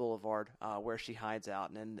Sunset Boulevard, where she hides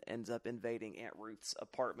out and ends up invading Aunt Ruth's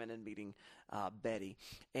apartment and meeting Betty.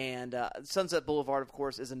 And Sunset Boulevard, of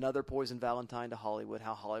course, is another Poison Valentine to Hollywood,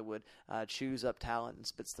 how Hollywood chews up talent and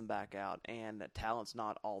spits them back out. And that talent's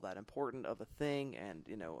not all that important of a thing and,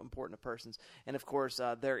 important to persons. And, of course,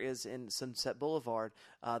 there is in Sunset Boulevard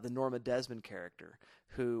the Norma Desmond character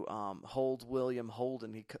who holds William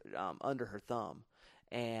Holden under her thumb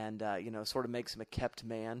and, sort of makes him a kept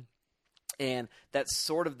man. And that's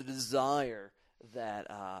sort of the desire that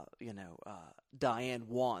Diane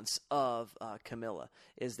wants of Camilla,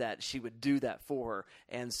 is that she would do that for her.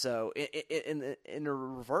 And so in a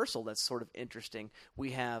reversal that's sort of interesting,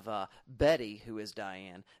 we have Betty, who is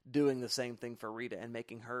Diane, doing the same thing for Rita and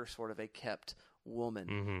making her sort of a kept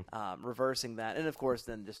woman, reversing that. And of course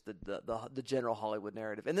then just the general Hollywood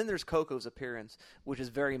narrative. And then there's Coco's appearance, which is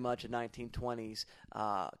very much a 1920s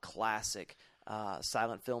classic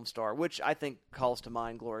silent film star, which I think calls to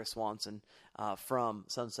mind Gloria Swanson from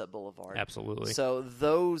Sunset Boulevard. Absolutely. So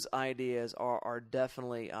those ideas are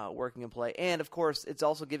definitely working in play. And, of course, it's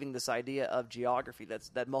also giving this idea of geography.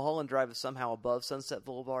 That Mulholland Drive is somehow above Sunset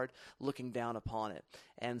Boulevard, looking down upon it.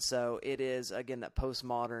 And so it is, again, that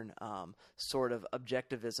postmodern sort of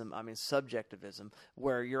subjectivism,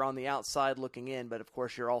 where you're on the outside looking in, but, of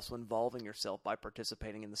course, you're also involving yourself by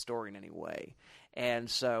participating in the story in any way. And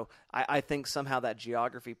so I think somehow that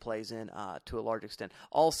geography plays in to a large extent.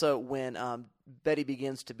 Also, when Betty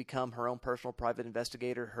begins to become her own personal private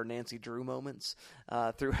investigator, her Nancy Drew moments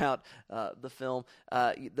throughout the film.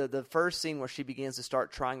 The first scene where she begins to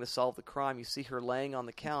start trying to solve the crime, you see her laying on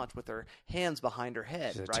the couch with her hands behind her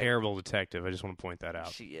head. She's a terrible detective. I just want to point that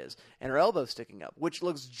out. She is. And her elbow sticking up, which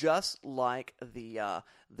looks just like the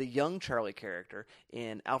young Charlie character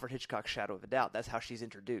in Alfred Hitchcock's Shadow of a Doubt. That's how she's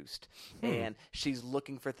introduced. And she's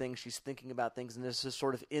looking for things, she's thinking about things, and there's this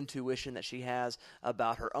sort of intuition that she has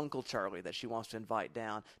about her Uncle Charlie that she wants to invite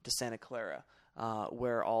down to Santa Clara,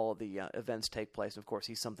 where all of the events take place. Of course,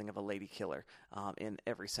 he's something of a lady killer in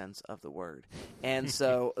every sense of the word. And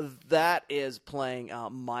so that is playing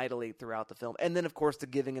mightily throughout the film. And then, of course, the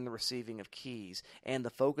giving and the receiving of keys and the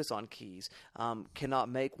focus on keys cannot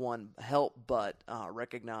make one help but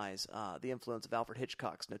recognize the influence of Alfred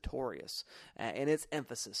Hitchcock's Notorious and its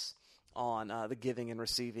emphasis on the giving and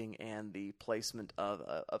receiving and the placement of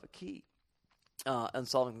a key.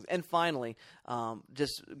 unsolving things. And finally,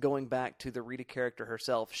 just going back to the Rita character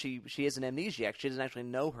herself, she is an amnesiac. She doesn't actually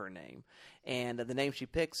know her name. And the name she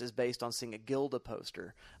picks is based on seeing a Gilda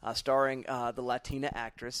poster starring the Latina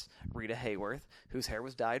actress Rita Hayworth, whose hair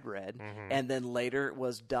was dyed red, and then later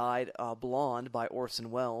was dyed blonde by Orson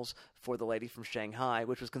Welles for The Lady from Shanghai,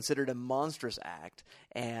 which was considered a monstrous act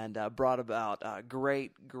and brought about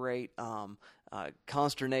great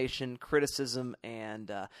consternation, criticism,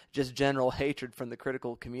 and just general hatred from the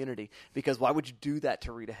critical community. Because why would you do that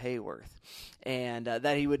to Rita Hayworth? And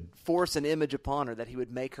that he would force an image upon her, that he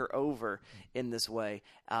would make her over in this way,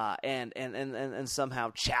 and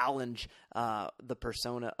somehow challenge the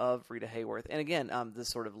persona of Rita Hayworth. And again, this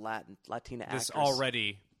sort of Latina actress. This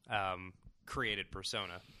already created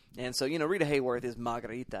persona. And so, Rita Hayworth is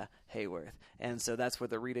Margarita Hayworth. And so that's where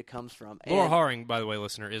the Rita comes from. Laura Haring, by the way,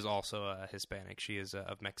 listener, is also Hispanic. She is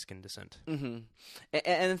of Mexican descent. Mm-hmm. And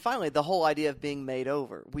then finally, the whole idea of being made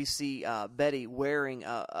over. We see Betty wearing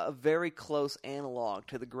a very close analog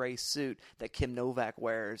to the gray suit that Kim Novak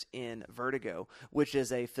wears in Vertigo, which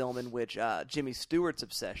is a film in which Jimmy Stewart's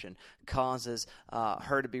obsession causes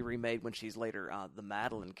her to be remade when she's later the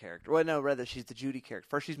Madeline character. Well, no, rather, she's the Judy character.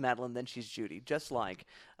 First she's Madeline, then she's Judy, just like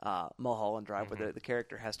Mulholland Drive, where the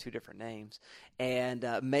character has two different names, and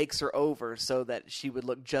makes her over so that she would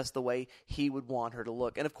look just the way he would want her to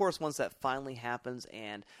look. And of course, once that finally happens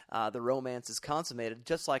and the romance is consummated,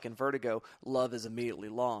 just like in Vertigo, love is immediately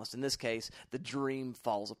lost. In this case, the dream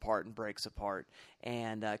falls apart and breaks apart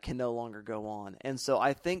and can no longer go on. And so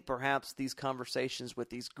I think perhaps these conversations with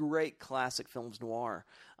these great classic films noir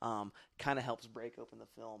kind of helps break open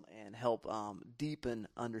the film and help deepen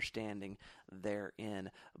understanding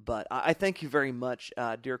therein. But I thank you very much,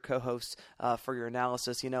 dear co-hosts, for your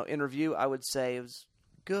analysis. In review, I would say it was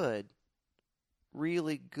good,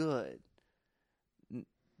 really good. A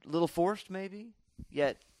little forced, maybe,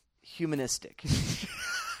 yet humanistic.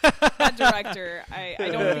 That director, I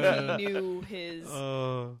don't think he knew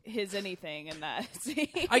his anything in that scene.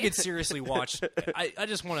 I could seriously watch. I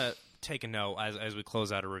just want to take a note as we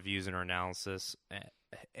close out our reviews and our analysis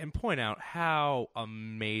and point out how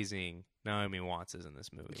amazing Naomi Watts is in this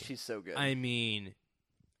movie. She's so good. I mean,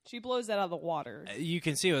 she blows that out of the water. You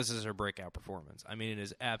can see this is her breakout performance. I mean, it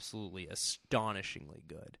is absolutely astonishingly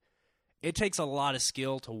good. It takes a lot of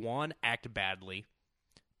skill to, one, act badly,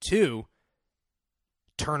 two,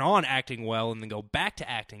 turn on acting well and then go back to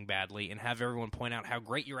acting badly and have everyone point out how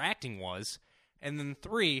great your acting was, and then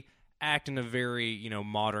three, act in a very,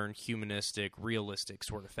 modern, humanistic, realistic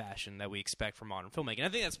sort of fashion that we expect from modern filmmaking. And I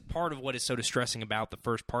think that's part of what is so distressing about the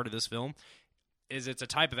first part of this film, is it's a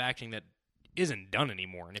type of acting that isn't done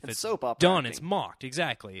anymore. And if it's soap opera done, acting. It's mocked.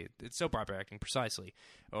 Exactly. It's soap opera acting, precisely.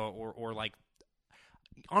 Or like,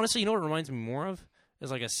 honestly, you know what it reminds me more of? Is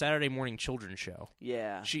like a Saturday morning children's show.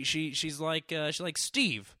 Yeah. She's like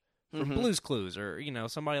Steve from Blue's Clues, or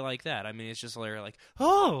somebody like that. I mean, it's just like,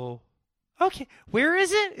 oh, okay, where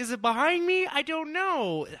is it? Is it behind me? I don't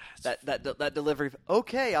know. That delivery.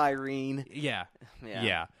 Okay, Irene. Yeah.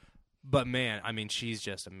 But man, I mean, she's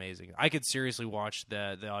just amazing. I could seriously watch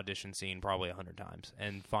the audition scene probably 100 times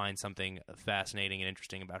and find something fascinating and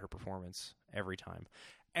interesting about her performance every time.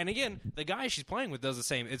 And again, the guy she's playing with does the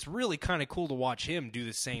same. It's really kind of cool to watch him do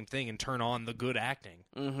the same thing and turn on the good acting.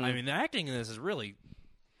 Mm-hmm. I mean, the acting in this is really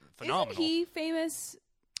phenomenal. Isn't he famous?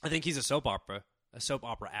 I think he's a soap opera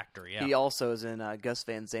actor. Yeah. He also is in Gus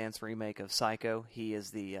Van Sant's remake of Psycho. He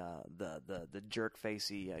is the jerk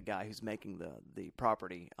facey guy who's making the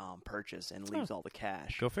property purchase and leaves all the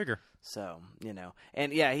cash. Go figure. So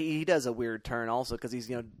and yeah, he does a weird turn also because he's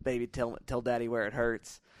baby tell daddy where it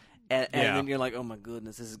hurts. And then you're like, oh my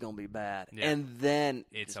goodness, this is gonna be bad. Yeah. And then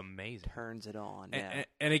it's amazing. Turns it on.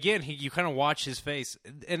 And again, you kind of watch his face,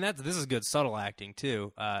 and this is good subtle acting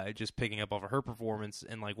too. Just picking up over her performance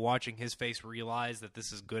and like watching his face realize that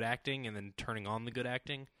this is good acting, and then turning on the good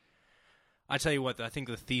acting. I tell you what, I think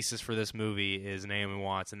the thesis for this movie is Naomi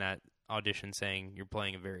Watts in that audition saying, "You're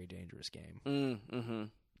playing a very dangerous game." Mm-hmm.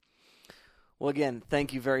 Well, again,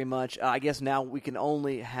 thank you very much. I guess now we can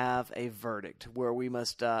only have a verdict where we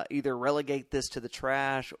must either relegate this to the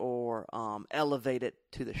trash or elevate it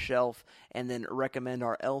to the shelf and then recommend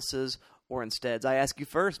our else's or insteads. I ask you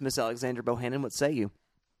first, Miss Alexandra Bohannon, what say you?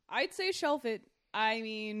 I'd say shelf it. I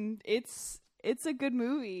mean, it's a good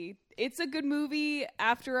movie. It's a good movie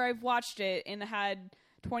after I've watched it and had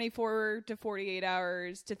 24 to 48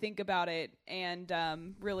 hours to think about it and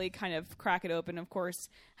really kind of crack it open. Of course,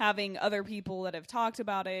 having other people that have talked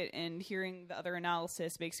about it and hearing the other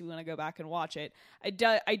analysis makes me want to go back and watch it.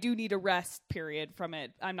 I do need a rest period from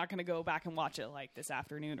it. I'm not going to go back and watch it like this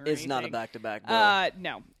afternoon or anything. It's not a back-to-back.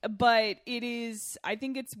 No, but it is. I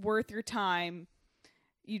think it's worth your time.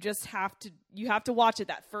 You just have to watch it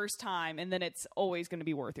that first time, and then it's always going to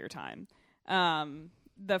be worth your time.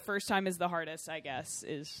 The first time is the hardest, I guess,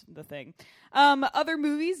 is the thing. Other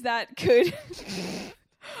movies that could...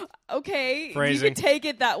 okay, Phrasing. You can take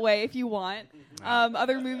it that way if you want.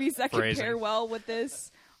 Other movies that could Phrasing. pair well with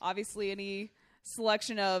this. Obviously, any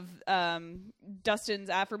selection of Dustin's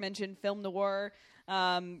aforementioned film noir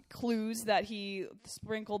clues that he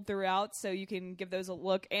sprinkled throughout, so you can give those a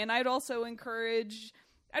look. And I'd also encourage,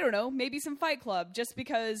 I don't know, maybe some Fight Club, just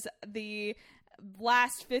because the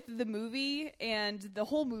last fifth of the movie and the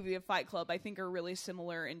whole movie of Fight Club I think are really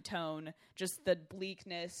similar in tone. Just the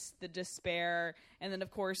bleakness, the despair, and then of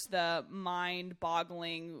course the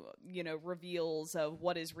mind-boggling, reveals of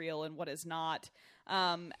what is real and what is not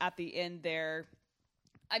at the end there.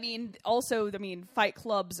 Fight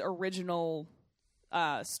Club's original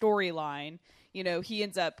storyline, he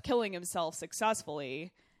ends up killing himself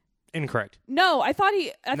successfully. Incorrect. No, I thought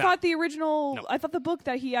the original. No. I thought the book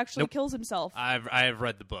that he actually Nope. kills himself. I have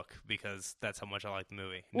read the book because that's how much I like the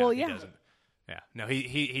movie. No, Well, he yeah. doesn't. Yeah, no,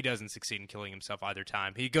 he doesn't succeed in killing himself either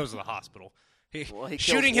time. He goes to the hospital. He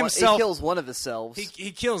Shooting kills himself. He kills one of his selves.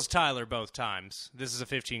 He kills Tyler both times. This is a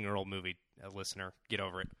 15-year-old movie, listener. Get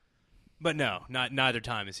over it. But no, neither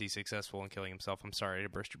time is he successful in killing himself. I'm sorry to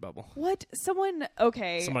burst your bubble. What? Someone?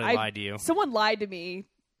 Okay. Somebody lied to you. Someone lied to me.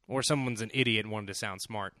 Or someone's an idiot and wanted to sound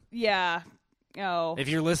smart. Yeah. Oh. If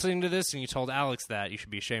you're listening to this and you told Alex that, you should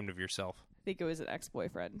be ashamed of yourself. I think it was an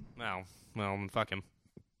ex-boyfriend. Well, fuck him.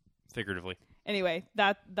 Figuratively. Anyway,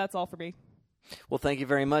 that's all for me. Well, thank you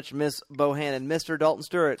very much, Miss Bohannon. Mr. Dalton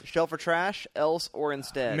Stewart, shelf or trash, else or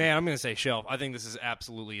instead? Man, I'm going to say shelf. I think this is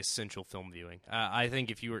absolutely essential film viewing. I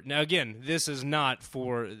think if you were... Now, again, this is not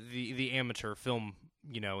for the amateur film,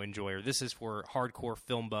 enjoyer. This is for hardcore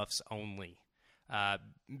film buffs only.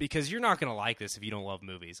 Because you're not going to like this if you don't love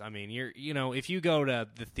movies. I mean, if you go to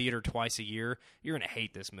the theater twice a year, you're going to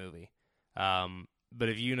hate this movie. But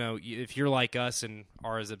if you're like us and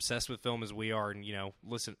are as obsessed with film as we are, and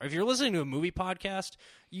if you're listening to a movie podcast,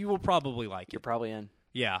 you will probably like it. You're probably in.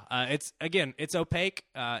 Yeah, it's opaque.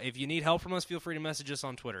 If you need help from us, feel free to message us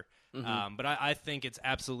on Twitter. Mm-hmm. But I think it's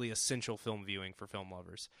absolutely essential film viewing for film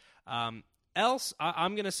lovers. Else,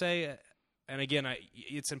 I'm going to say, and again,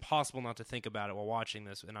 it's impossible not to think about it while watching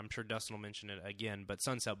this, and I'm sure Dustin will mention it again, but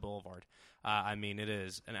Sunset Boulevard. It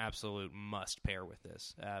is an absolute must pair with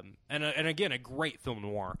this. And again, a great film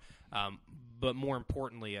noir, but more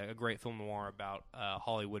importantly, a great film noir about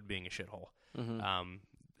Hollywood being a shithole. Mm-hmm.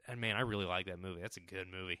 And man, I really like that movie. That's a good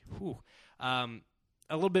movie. Whew.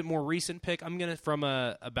 A little bit more recent pick. I'm gonna from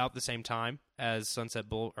about the same time as not Sunset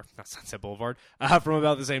Boulevard. From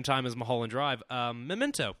about the same time as Mulholland Drive.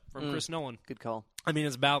 Memento from Chris Nolan. Good call.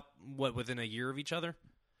 It's about within a year of each other,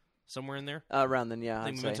 somewhere in there. Around then, yeah. I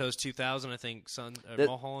think Memento's 2000. I think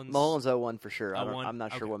Mulholland's 01 for sure. I'm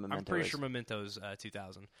not sure what Memento I'm pretty is. sure Memento's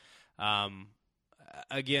 2000.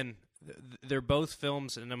 Again, they're both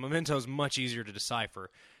films, and Memento's much easier to decipher.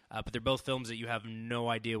 But they're both films that you have no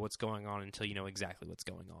idea what's going on until you know exactly what's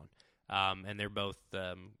going on. And they're both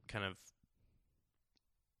kind of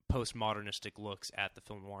postmodernistic looks at the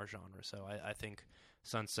film noir genre. So I think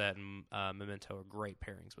Sunset and Memento are great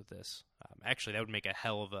pairings with this. Actually, that would make a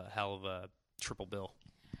hell of a triple bill.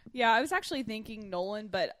 Yeah, I was actually thinking Nolan,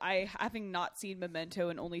 but having not seen Memento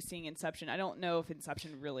and only seeing Inception, I don't know if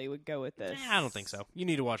Inception really would go with this. I don't think so. You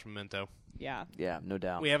need to watch Memento. Yeah. Yeah, no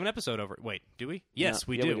doubt. We have an episode over. Wait, do we? Yes,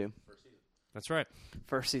 we do. We do. That's right.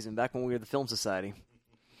 First season, back when we were the Film Society.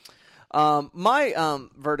 My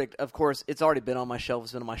verdict, of course, it's already been on my shelf.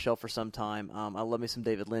 It's been on my shelf for some time. I love me some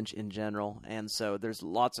David Lynch in general, and so there's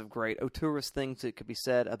lots of great auteurist things that could be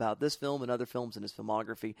said about this film and other films in his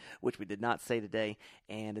filmography, which we did not say today,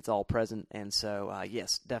 and it's all present. And so,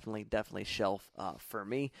 yes, definitely shelf for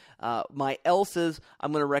me. My else's,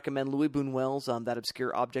 I'm going to recommend Louis Buñuel's That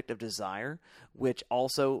Obscure Object of Desire, which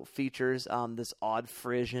also features this odd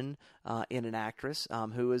Frisian in an actress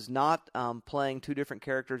who is not playing two different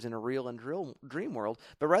characters in a real and dream world,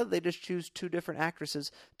 but rather they just choose two different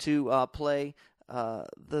actresses to play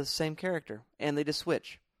the same character, and they just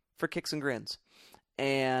switch for kicks and grins.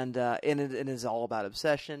 And it is all about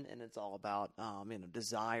obsession, and it's all about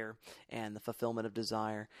desire and the fulfillment of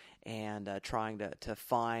desire, and trying to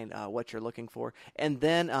find what you're looking for. And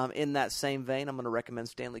then in that same vein, I'm going to recommend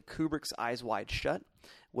Stanley Kubrick's Eyes Wide Shut,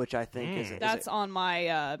 which I think that's on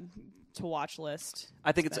my to watch list.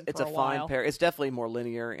 I think it's a fine pair. It's definitely more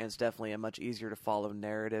linear, and it's definitely a much easier to follow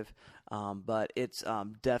narrative. But it's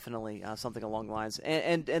definitely something along the lines.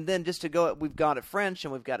 And then just to go, we've got it French,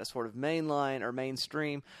 and we've got it sort of mainline or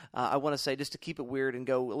mainstream. I want to say, just to keep it weird and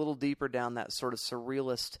go a little deeper down that sort of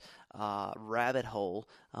surrealist rabbit hole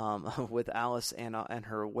with Alice and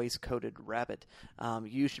her waistcoated rabbit.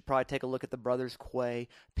 You should probably take a look at The Brothers Quay,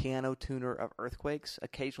 Piano Tuner of Earthquakes,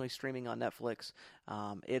 occasionally streaming on Netflix.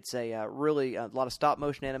 It's a really a lot of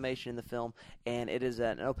stop-motion animation in the film, and it is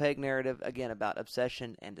an opaque narrative, again, about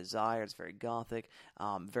obsession and desire. It's very gothic,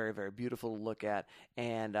 very, very beautiful to look at,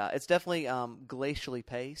 and it's definitely glacially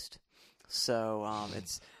paced. So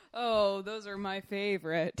it's... Oh, those are my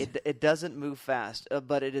favorite. It doesn't move fast,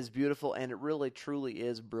 but it is beautiful, and it really, truly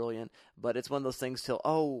is brilliant. But it's one of those things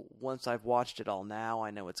once I've watched it all, now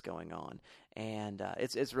I know what's going on. And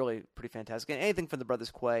it's really pretty fantastic. And anything from the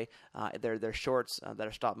Brothers Quay, their shorts that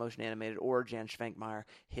are stop-motion animated, or Jan Schwenkmeyer,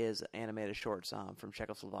 his animated shorts from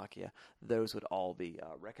Czechoslovakia, those would all be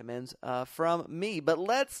recommends from me. But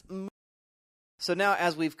let's move. So now,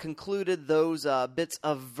 as we've concluded those bits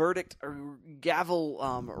of verdict or gavel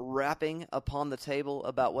wrapping upon the table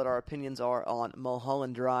about what our opinions are on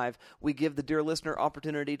Mulholland Drive, we give the dear listener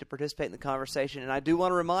opportunity to participate in the conversation. And I do want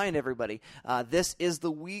to remind everybody, this is the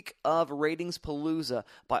week of Ratings Palooza.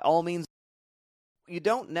 By all means, you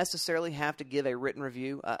don't necessarily have to give a written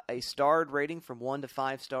review. A starred rating from 1 to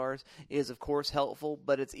 5 stars is, of course, helpful,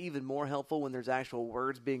 but it's even more helpful when there's actual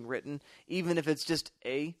words being written, even if it's just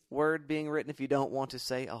a word being written, if you don't want to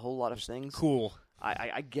say a whole lot of things. Cool.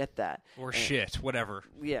 I get that. Or shit, whatever.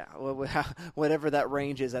 Yeah, whatever that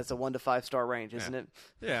range is, that's a 1 to 5 star range, isn't it?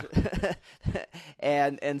 Yeah.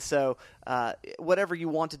 and so whatever you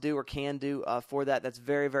want to do or can do for that, that's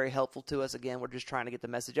very, very helpful to us. Again, we're just trying to get the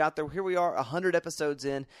message out there. Here we are, 100 episodes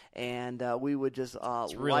in, and we would just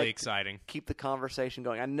it's really exciting. Keep the conversation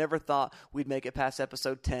going. I never thought we'd make it past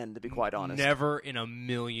episode 10, to be quite honest. Never in a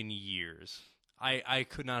million years. I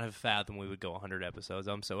could not have fathomed we would go 100 episodes.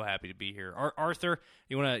 I'm so happy to be here. Arthur,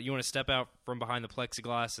 you want to step out from behind the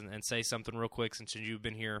plexiglass and say something real quick, since you've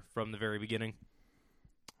been here from the very beginning?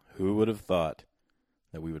 Who would have thought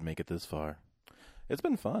that we would make it this far? It's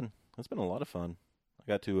been fun. It's been a lot of fun.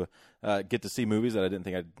 I got to get to see movies that I didn't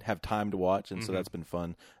think I'd have time to watch, and so that's been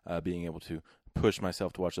fun, being able to push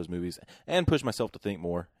myself to watch those movies and push myself to think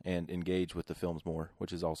more and engage with the films more,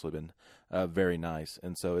 which has also been very nice.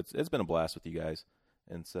 And so it's been a blast with you guys.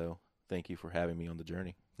 And so thank you for having me on the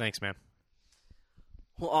journey. Thanks, man.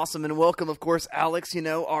 Well, awesome, and welcome, of course, Alex,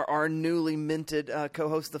 our newly minted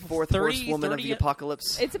co-host, the fourth horsewoman of the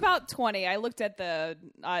apocalypse. It's about 20. I looked at the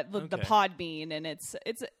Podbean, and it's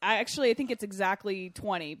I think it's exactly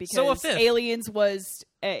 20, because Aliens was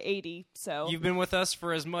 80. So you've been with us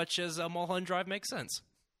for as much as Mulholland Drive makes sense.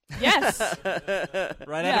 Yes.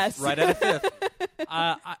 right at a fifth.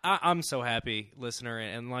 I'm so happy, listener,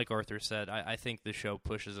 and like Arthur said, I think the show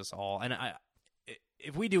pushes us all, and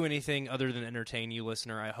if we do anything other than entertain you,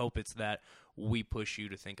 listener, I hope it's that we push you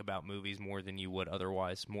to think about movies more than you would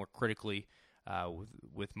otherwise, more critically,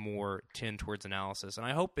 with more tend towards analysis. And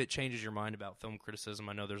I hope it changes your mind about film criticism.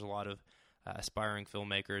 I know there's a lot of aspiring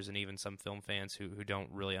filmmakers and even some film fans who don't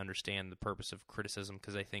really understand the purpose of criticism,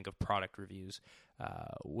 because they think of product reviews,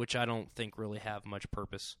 which I don't think really have much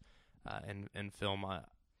purpose in film.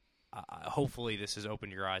 Hopefully this has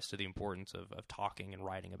opened your eyes to the importance of talking and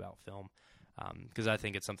writing about film. Because I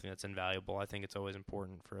think it's something that's invaluable. I think it's always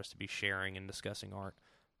important for us to be sharing and discussing art.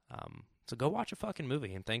 So go watch a fucking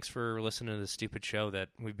movie, and thanks for listening to this stupid show that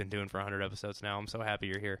we've been doing for 100 episodes now. I'm so happy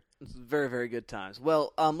you're here. It's very, very good times.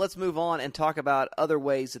 Well, let's move on and talk about other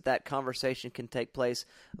ways that conversation can take place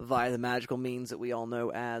via the magical means that we all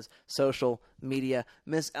know as social media.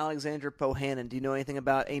 Miss Alexandra Pohannon, do you know anything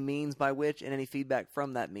about a means by which, and any feedback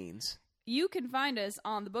from that means? You can find us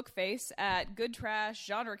on the Bookface at Good Trash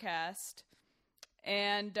Genrecast.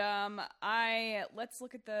 And let's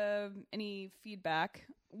look at any feedback.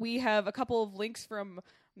 We have a couple of links from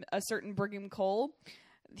a certain Brigham Cole.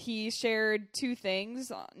 He shared 2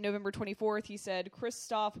 things. On November 24th, he said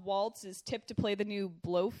Christoph Waltz is tipped to play the new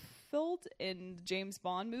Blofeld in the James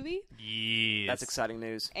Bond movie. Yes. That's exciting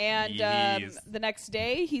news. And the next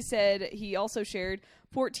day, he said he also shared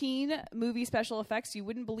 14 movie special effects you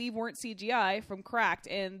wouldn't believe weren't CGI from Cracked.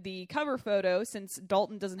 And the cover photo, since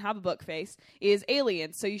Dalton doesn't have a book face, is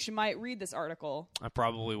Aliens. So you might read this article. I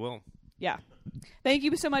probably will. Yeah. Thank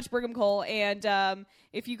you so much, Brigham Cole. And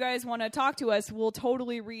if you guys want to talk to us, we'll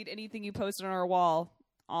totally read anything you post on our wall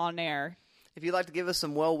on air. If you'd like to give us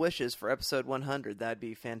some well wishes for episode 100, that'd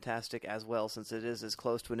be fantastic as well, since it is as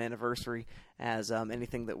close to an anniversary as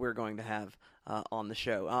anything that we're going to have on the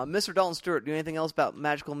show. Mr. Dalton Stewart, do anything else about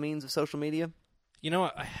magical means of social media? You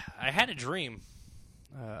know, I had a dream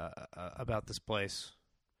about this place.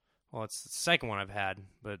 Well, it's the second one I've had,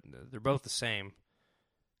 but they're both the same.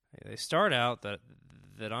 They start out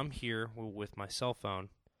that I'm here with my cell phone,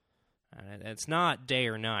 and it's not day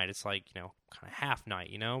or night. It's like, kind of half night,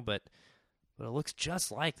 but it looks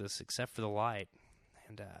just like this except for the light,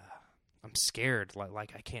 and I'm scared.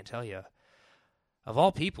 Like I can't tell you. Of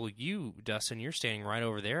all people, you, Dustin, you're standing right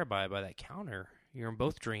over there by that counter. You're in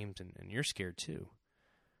both dreams, and you're scared too.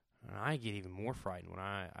 And I get even more frightened when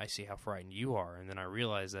I see how frightened you are, and then I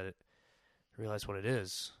realize what it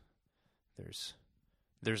is.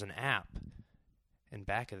 There's an app in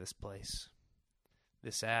back of this place.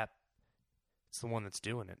 This app, it's the one that's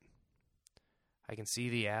doing it. I can see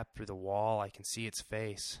the app through the wall. I can see its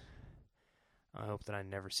face. I hope that I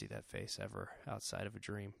never see that face ever outside of a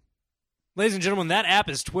dream. Ladies and gentlemen, that app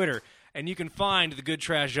is Twitter, and you can find the Good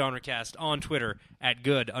Trash Genrecast on Twitter at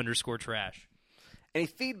good_trash. Any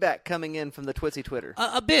feedback coming in from the Twitsy Twitter?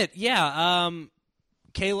 A bit, yeah.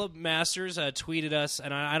 Caleb Masters tweeted us,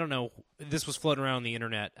 and I don't know, this was floating around the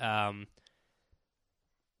internet,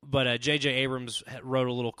 but J.J. Abrams wrote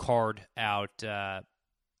a little card out, an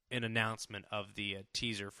announcement of the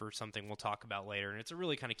teaser for something we'll talk about later, and it's a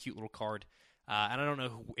really kind of cute little card. And I don't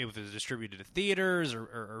know if it was distributed to theaters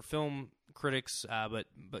or film critics, but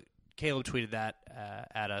Caleb tweeted that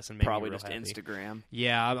at us and made probably me real just happy. Instagram.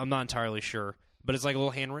 Yeah, I'm not entirely sure, but it's like a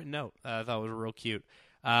little handwritten note. I thought it was real cute.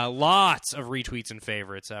 Lots of retweets and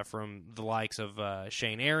favorites from the likes of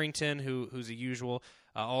Shane Arrington, who's a usual.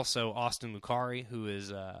 Also, Austin Lucari, who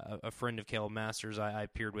is a friend of Caleb Masters. I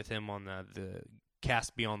appeared with him on the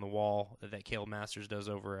Cast Beyond the Wall that Caleb Masters does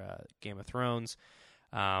over Game of Thrones.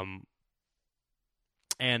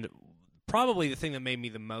 And probably the thing that made me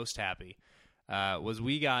the most happy was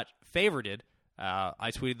we got favorited.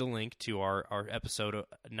 I tweeted the link to our episode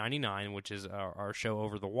 99, which is our show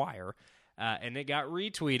Over the Wire, and it got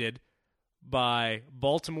retweeted by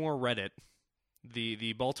Baltimore Reddit,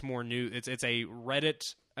 the Baltimore News. It's a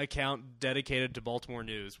Reddit account dedicated to Baltimore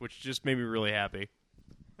News, which just made me really happy.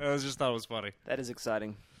 I just thought it was funny. That is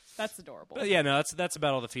exciting. That's adorable. But yeah, no, that's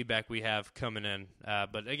about all the feedback we have coming in.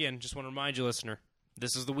 But again, just want to remind you, listener,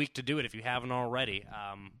 this is the week to do it if you haven't already.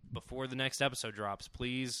 Before the next episode drops,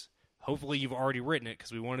 please, hopefully you've already written it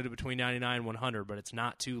because we wanted it between 99 and 100, but it's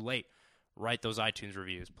not too late. Write those iTunes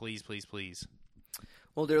reviews. Please, please, please.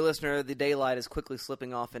 Well, dear listener, the daylight is quickly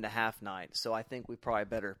slipping off into half night, so I think we probably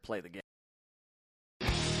better play the game.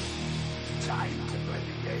 Time to play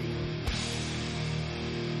the game.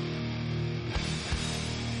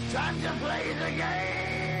 Time to play the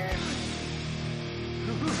game!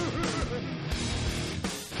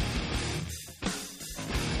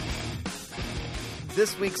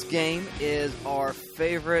 This week's game is our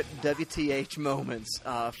favorite WTH moments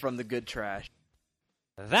from the Good Trash.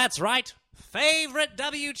 That's right. Favorite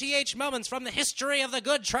WTH moments from the history of the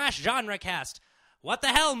Good Trash Genrecast. What the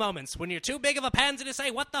hell moments when you're too big of a pansy to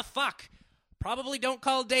say what the fuck. Probably don't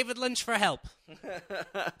call David Lynch for help.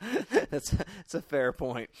 That's a fair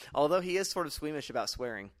point. Although he is sort of squeamish about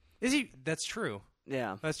swearing. Is he? That's true.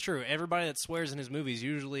 Yeah. That's true. Everybody that swears in his movies is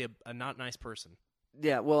usually a not nice person.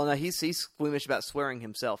 Yeah, well, no, he's squeamish about swearing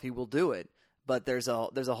himself. He will do it, but there's a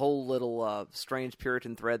whole little strange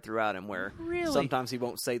Puritan thread throughout him where sometimes he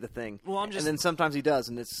won't say the thing, and then sometimes he does,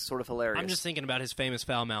 and it's sort of hilarious. I'm just thinking about his famous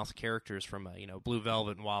foul-mouthed characters from Blue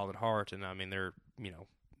Velvet and Wild at Heart, and I mean they're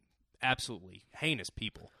absolutely heinous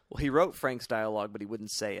people. Well, he wrote Frank's dialogue, but he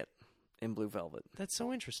wouldn't say it in Blue Velvet. That's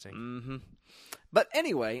so interesting. Mm-hmm. But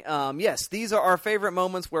anyway, yes, these are our favorite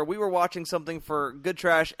moments where we were watching something for Good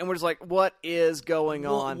Trash, and we're just like, what is going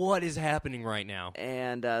on? What is happening right now?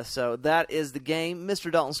 And so that is the game.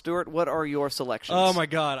 Mr. Dalton Stewart, what are your selections? Oh, my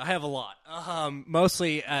God, I have a lot.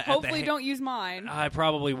 Mostly hopefully don't use mine. I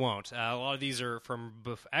probably won't. A lot of these are from...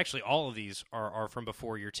 Actually, all of these are from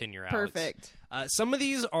before your tenure, Alex. Perfect. Some of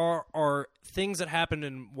these are things that happened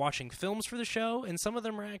in watching films for the show, and some of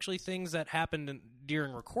them are actually things that happened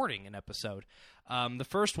during recording an episode. The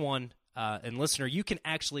first one, and listener, you can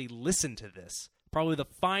actually listen to this. Probably the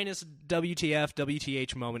finest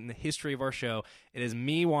WTF/WTH moment in the history of our show. It is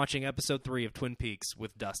me watching episode 3 of Twin Peaks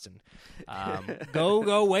with Dustin.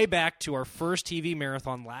 Go way back to our first TV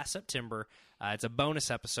marathon last September. It's a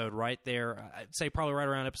bonus episode right there. I'd say probably right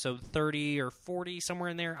around episode 30 or 40, somewhere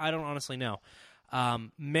in there. I don't honestly know.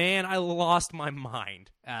 Man, I lost my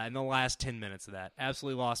mind in the last 10 minutes of that.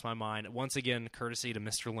 Absolutely lost my mind. Once again, courtesy to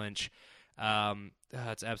Mr. Lynch.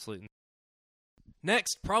 It's absolutely...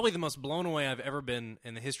 Next, probably the most blown away I've ever been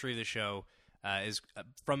in the history of the show is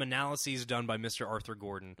from analyses done by Mr. Arthur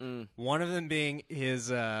Gordon. One of them being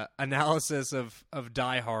his analysis of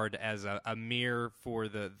Die Hard as a mirror for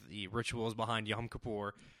the rituals behind Yom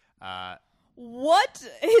Kippur. What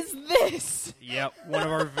is this? Yep, one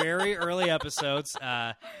of our very early episodes.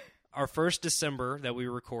 Our first December that we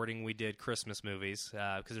were recording, we did Christmas movies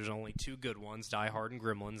because there's only 2 good ones, Die Hard and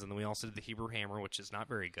Gremlins, and then we also did The Hebrew Hammer, which is not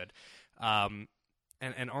very good.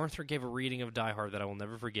 And Arthur gave a reading of Die Hard that I will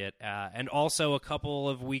never forget. And also a couple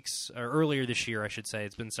of weeks, or earlier this year, I should say,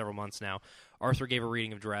 it's been several months now, Arthur gave a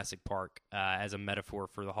reading of Jurassic Park as a metaphor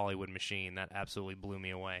for the Hollywood machine. That absolutely blew me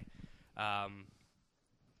away.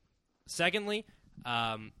 Thirdly,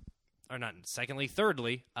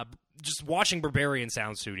 just watching Barbarian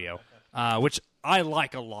Sound Studio, which I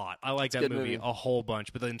like a lot. I like that movie a whole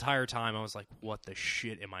bunch, but the entire time I was like, what the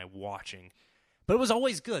shit am I watching? But it was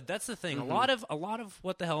always good. That's the thing. Mm-hmm. A lot of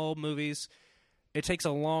what the hell movies, it takes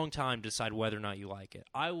a long time to decide whether or not you like it.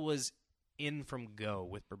 I was in from go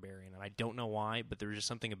with Barbarian, and I don't know why, but there was just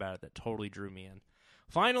something about it that totally drew me in.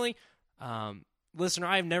 Finally, listener,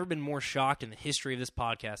 I have never been more shocked in the history of this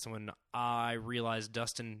podcast than when I realized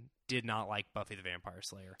Dustin did not like Buffy the Vampire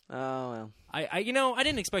Slayer. Oh, well. I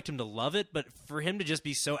didn't expect him to love it, but for him to just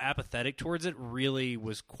be so apathetic towards it really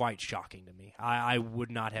was quite shocking to me. I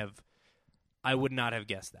would not have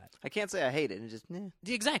guessed that. I can't say I hate it. It's just,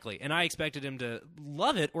 Exactly. And I expected him to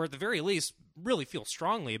love it, or at the very least, really feel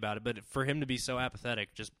strongly about it. But for him to be so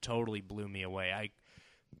apathetic just totally blew me away. I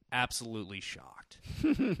absolutely shocked.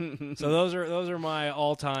 So those are my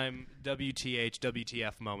all-time WTH,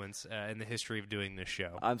 WTF moments in the history of doing this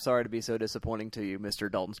show. I'm sorry to be so disappointing to you,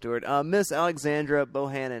 Mr. Dalton Stewart. Miss Alexandra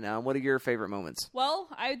Bohannon, what are your favorite moments? Well,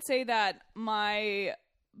 I would say that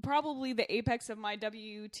probably the apex of my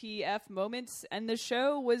WTF moments and the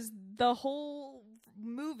show was the whole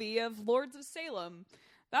movie of Lords of Salem.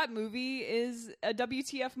 That movie is a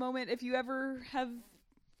WTF moment if you ever have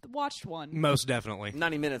watched one. Most definitely.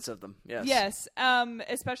 90 minutes of them, yes. Yes,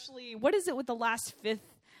 especially, what is it with the last fifth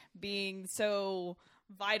being so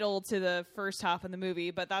vital to the first half of the movie,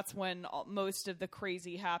 but that's when most of the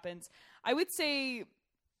crazy happens. I would say,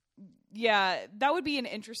 yeah, that would be an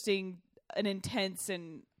intense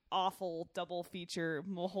and awful double feature,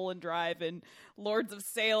 Mulholland Drive and Lords of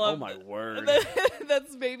Salem. Oh my word.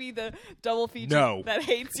 That's maybe the double feature that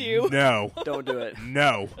hates you. No. Don't do it.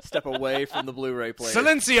 No. Step away from the Blu-ray player.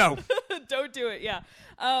 Silencio! Don't do it, yeah.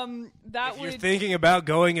 If you're thinking about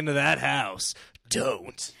going into that house,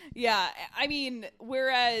 don't. Yeah, I mean,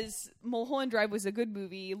 whereas Mulholland Drive was a good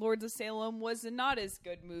movie, Lords of Salem was a not as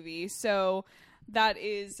good movie. So that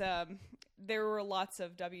is... there were lots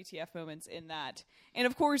of WTF moments in that. And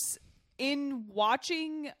of course, in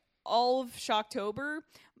watching all of Shocktober,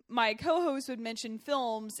 my co-host would mention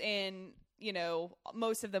films and,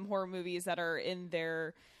 most of them horror movies that are in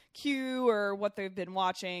their queue or what they've been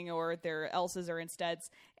watching or their else's or insteads.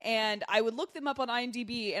 And I would look them up on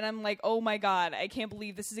IMDb and I'm like, oh my God, I can't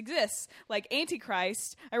believe this exists. Like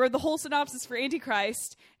Antichrist. I read the whole synopsis for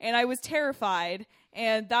Antichrist and I was terrified.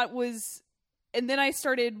 And that was... And then I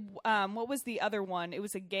started, what was the other one? It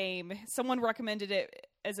was a game. Someone recommended it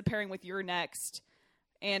as a pairing with You're Next.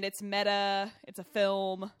 And it's meta. It's a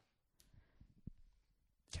film.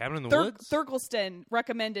 Cabin in the Woods? Thurkleston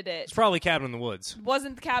recommended it. It's probably Cabin in the Woods. It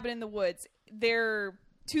wasn't the Cabin in the Woods. They're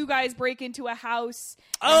two guys break into a house.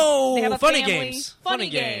 Oh, they have a Funny family. Games. Funny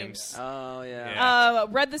Games. Oh, yeah.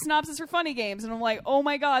 Read the synopsis for Funny Games. And I'm like, oh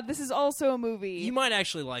my God, this is also a movie. You might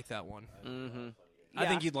actually like that one. Mm-hmm. I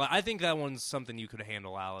think you'd like. I think that one's something you could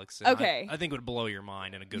handle, Alex. Okay. I think it would blow your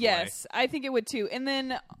mind in a good way. Yes, I think it would too. And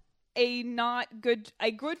then a good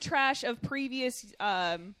trash of previous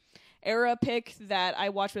era pick that I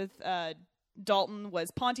watched with Dalton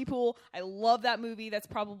was Pontypool. I love that movie. That's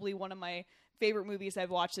probably one of my favorite movies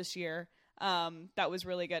I've watched this year. That was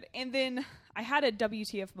really good. And then I had a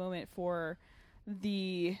WTF moment for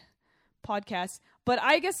the podcast, but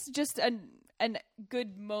I guess just a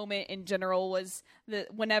good moment in general was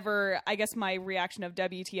whenever, I guess my reaction of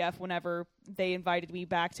WTF whenever they invited me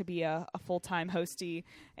back to be a full-time hostie.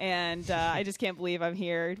 And I just can't believe I'm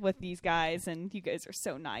here with these guys, and you guys are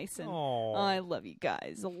so nice. And I love you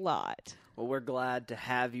guys a lot. Well, we're glad to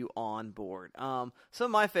have you on board. Some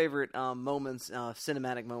of my favorite moments,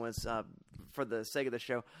 cinematic moments, for the sake of the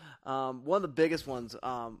show, one of the biggest ones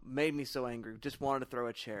made me so angry, just wanted to throw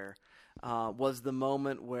a chair. Was the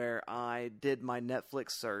moment where I did my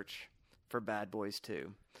Netflix search for Bad Boys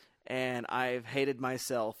 2. and I've hated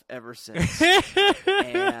myself ever since.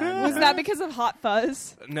 Was that because of Hot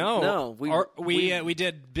Fuzz? No, no. We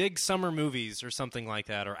did big summer movies or something like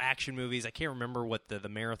that, or action movies. I can't remember what the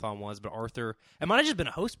marathon was, but Arthur, it might have just been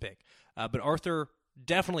a host pick, but Arthur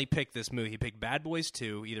definitely picked this movie. He picked Bad Boys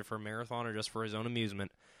 2, either for a marathon or just for his own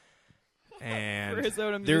amusement. And For his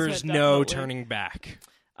own amusement, there's no definitely. turning back.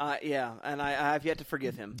 Yeah, and I have yet to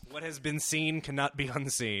forgive him. What has been seen cannot be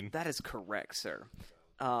unseen. That is correct, sir.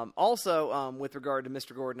 Also, with regard to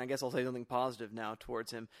Mr. Gordon, I guess I'll say something positive now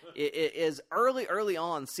towards him. It is early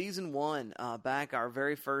on, season 1, back our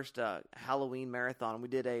very first Halloween marathon. We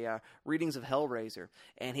did a readings of Hellraiser,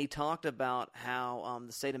 and he talked about how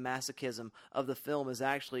the sadomasochism of the film is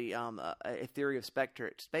actually a theory of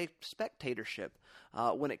spectatorship.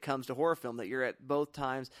 When it comes to horror film, that you're at both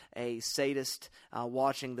times a sadist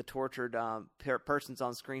watching the tortured persons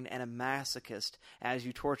on screen and a masochist as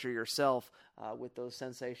you torture yourself with those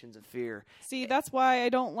sensations of fear. See, that's why I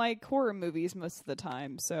don't like horror movies most of the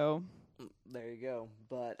time, so... There you go.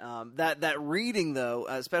 But that reading, though,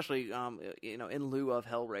 especially in lieu of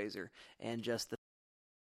Hellraiser, and just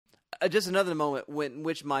another moment in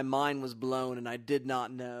which my mind was blown and I did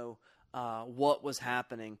not know what was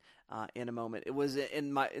happening in a moment. It was this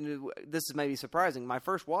is maybe surprising. My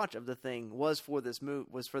first watch of the thing was for this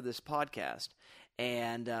podcast,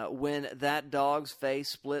 and when that dog's face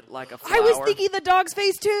split like a flower, I was thinking the dog's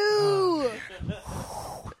face too.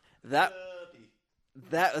 That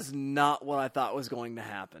was not what I thought was going to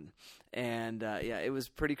happen. And, it was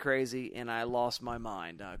pretty crazy, and I lost my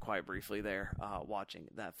mind quite briefly there watching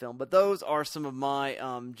that film. But those are some of my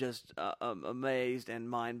just amazed and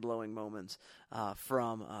mind-blowing moments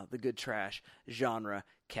from the Good Trash genre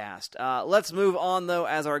cast. Let's move on, though,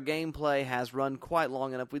 as our gameplay has run quite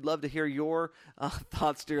long enough. We'd love to hear your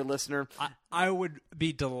thoughts, dear listener. I would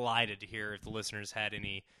be delighted to hear if the listeners had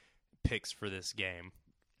any picks for this game.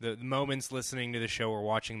 The moments listening to the show or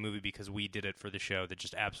watching a movie because we did it for the show that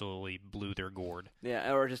just absolutely blew their gourd.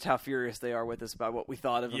 Yeah, or just how furious they are with us about what we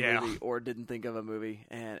thought of a movie or didn't think of a movie,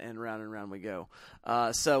 and round we go.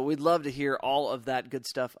 So we'd love to hear all of that good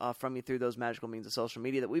stuff from you through those magical means of social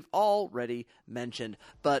media that we've already mentioned.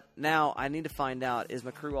 But now I need to find out, is my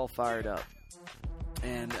crew all fired up?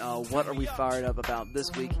 And what are we fired up about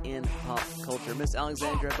this week in pop culture? Miss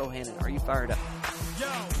Alexandra Bohannon, are you fired up?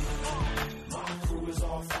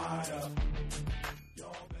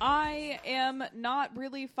 I am not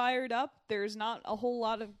really fired up. There's not a whole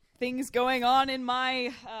lot of things going on in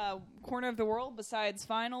my corner of the world besides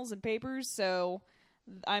finals and papers, so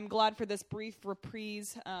I'm glad for this brief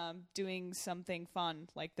reprise doing something fun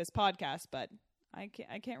like this podcast, but I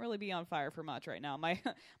can't really be on fire for much right now.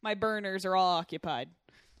 My burners are all occupied.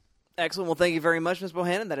 Excellent. Well, thank you very much, Ms.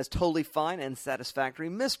 Bohannon. That is totally fine and satisfactory.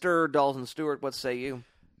 Mr. Dalton Stewart, what say you?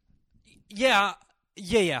 Yeah.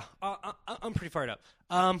 I'm pretty fired up.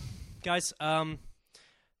 Guys, I'm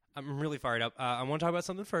really fired up. I want to talk about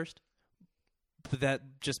something first, but that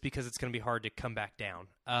just because it's going to be hard to come back down.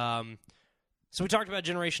 So we talked about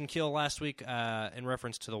Generation Kill last week in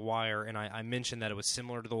reference to The Wire, and I mentioned that it was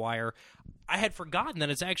similar to The Wire. I had forgotten that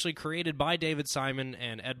it's actually created by David Simon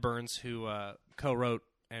and Ed Burns, who co-wrote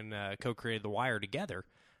and co-created The Wire together.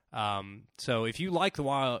 So if you like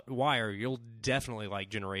The Wire, you'll definitely like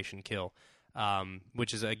Generation Kill,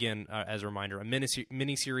 which is, again, as a reminder, a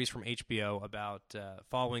mini-series from HBO about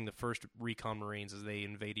following the first recon Marines as they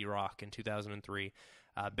invade Iraq in 2003,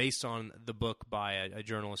 based on the book by a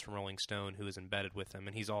journalist from Rolling Stone who is embedded with them,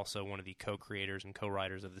 and he's also one of the co-creators and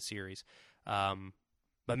co-writers of the series.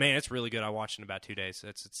 But, man, it's really good. I watched it in about 2 days.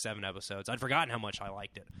 It's 7 episodes. I'd forgotten how much I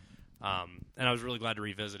liked it, and I was really glad to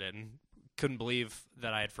revisit it, and couldn't believe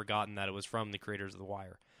that I had forgotten that it was from the creators of The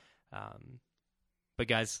Wire. But,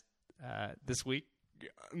 guys, this week,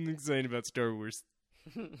 I'm excited about Star Wars.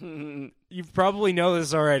 You probably know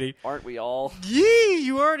this already. Aren't we all? Yeah,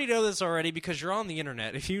 you already know this already because you're on the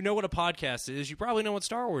internet. If you know what a podcast is, you probably know what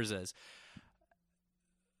Star Wars is.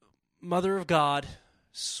 Mother of God,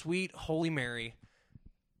 sweet Holy Mary,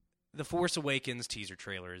 The Force Awakens teaser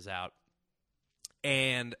trailer is out.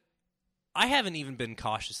 And I haven't even been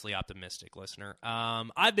cautiously optimistic, listener.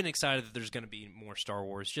 I've been excited that there's going to be more Star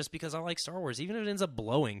Wars just because I like Star Wars. Even if it ends up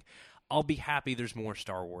blowing, I'll be happy there's more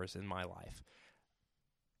Star Wars in my life.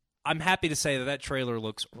 I'm happy to say that trailer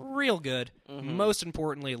looks real good. Mm-hmm. Most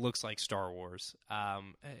importantly, it looks like Star Wars.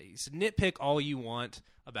 Nitpick all you want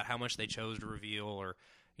about how much they chose to reveal or,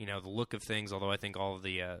 the look of things, although I think all of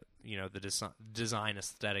the, the design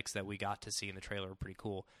aesthetics that we got to see in the trailer are pretty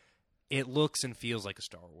cool. It looks and feels like a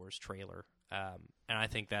Star Wars trailer, and I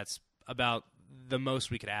think that's about the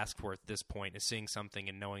most we could ask for at this point is seeing something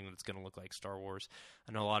and knowing that it's going to look like Star Wars.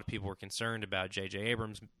 I know a lot of people were concerned about J.J.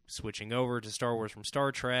 Abrams switching over to Star Wars from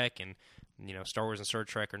Star Trek, and Star Wars and Star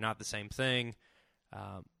Trek are not the same thing.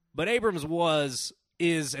 But Abrams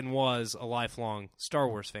is a lifelong Star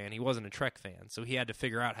Wars fan. He wasn't a Trek fan, so he had to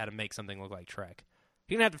figure out how to make something look like Trek.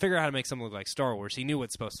 He didn't have to figure out how to make something look like Star Wars. He knew what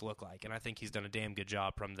it's supposed to look like, and I think he's done a damn good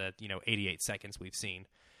job from the 88 seconds we've seen.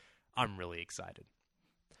 I'm really excited.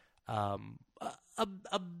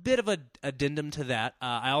 A bit of an addendum to that.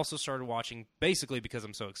 I also started watching, basically because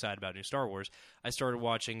I'm so excited about new Star Wars. I started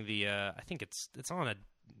watching the I think it's on a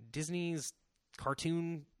Disney's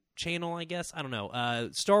cartoon channel, I guess. I don't know.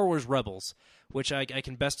 Star Wars Rebels, which I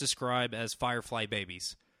can best describe as Firefly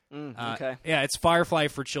babies. Okay. Yeah, it's Firefly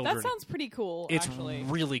for children. That sounds pretty cool. It's actually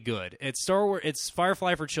really good. It's Star Wars. It's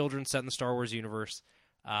Firefly for children set in the Star Wars universe.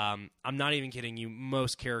 I'm not even kidding you.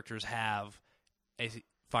 Most characters have a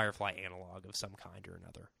Firefly analog of some kind or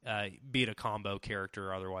another, be it a combo character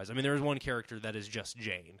or otherwise. I mean, there's one character that is just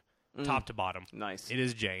Jane, top to bottom. Nice. It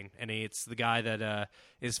is Jane, and it's the guy that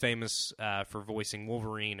is famous for voicing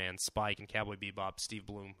Wolverine and Spike and Cowboy Bebop, Steve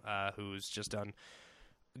Bloom, who's just done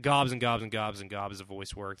gobs and gobs and gobs and gobs of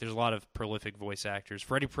voice work. There's a lot of prolific voice actors.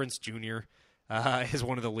 Freddie Prinze Jr. Is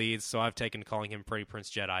one of the leads, so I've taken to calling him Freddie Prinze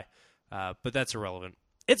Jedi, but that's irrelevant.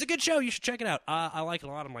 It's a good show. You should check it out. I like it a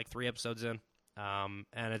lot. I'm like 3 episodes in.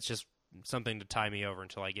 And it's just something to tie me over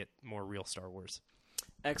until I get more real Star Wars.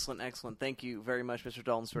 Excellent, excellent. Thank you very much, Mr.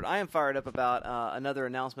 Dalton. I am fired up about another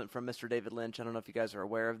announcement from Mr. David Lynch. I don't know if you guys are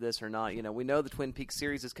aware of this or not. We know the Twin Peaks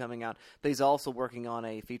series is coming out, but he's also working on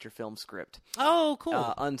a feature film script. Oh,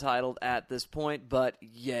 cool. Untitled at this point, but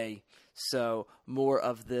yay. So more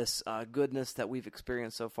of this goodness that we've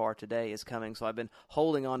experienced so far today is coming. So I've been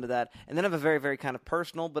holding on to that. And then I have a very, very kind of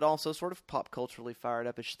personal, but also sort of pop culturally fired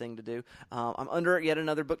up-ish thing to do. I'm under yet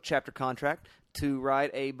another book chapter contract to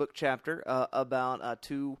write a book chapter about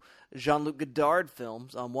 2 Jean-Luc Godard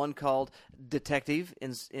films. One called Detective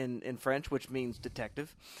in French, which means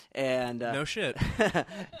detective, and no shit,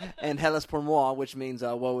 and Hélas pour moi, which means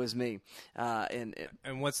woe is me. And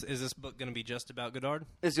is this book going to be just about Godard?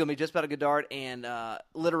 It's going to be just about Godard and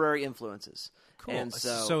literary influences. Cool. And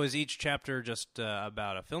so is each chapter just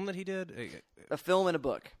about a film that he did? A film and a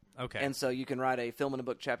book. Okay. And so you can write a film and a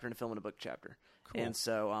book chapter and a film and a book chapter. Cool. And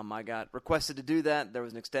so I got requested to do that. There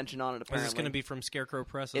was an extension on it, apparently. Is this going to be from Scarecrow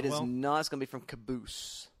Press as It well? is not. It's going to be from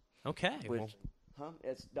Caboose. Okay.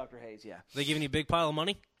 It's Dr. Hayes, yeah. They giving you a big pile of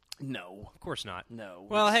money? No. Of course not. No.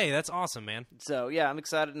 Well, hey, that's awesome, man. So, yeah, I'm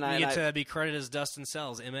excited. And you get to be credited as Dustin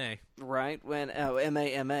Sells, M.A. Right.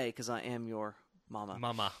 M.A., because I am your mama.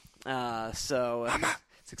 Mama. Mama.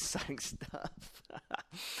 It's exciting stuff.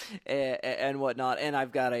 and whatnot. And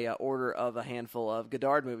I've got a order of a handful of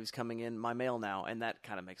Godard movies coming in my mail now, and that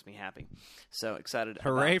kind of makes me happy. So excited.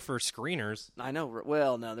 Hooray for screeners. I know.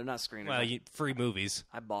 Well, no, they're not screeners. Well, free movies.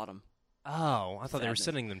 I bought them. Oh, I thought they were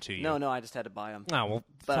sending them to you. No, I just had to buy them. Oh, well,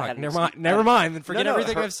 fuck, never mind. Then forget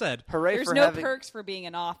everything I've said. Hooray There's for no having, perks for being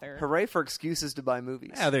an author. Hooray for excuses to buy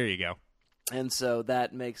movies. Yeah, there you go. And so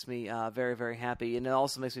that makes me very, very happy. And it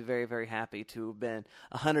also makes me very, very happy to have been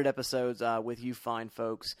 100 episodes with you fine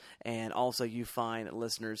folks and also you fine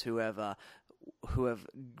listeners who have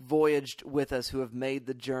voyaged with us, who have made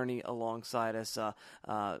the journey alongside us,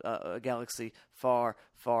 a galaxy far,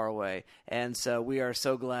 far away. And so we are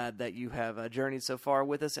so glad that you have journeyed so far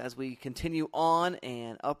with us as we continue on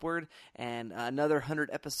and upward. And another 100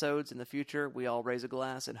 episodes in the future, we all raise a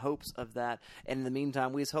glass in hopes of that. And in the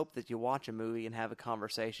meantime, we just hope that you watch a movie and have a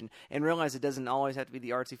conversation and realize it doesn't always have to be the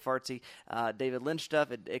artsy-fartsy David Lynch stuff.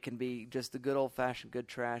 It can be just the good old-fashioned good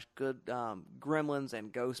trash, good Gremlins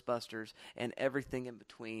and Ghostbusters and everything in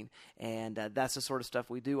between. And that's the sort of stuff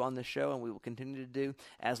we do on this show, and we will continue to do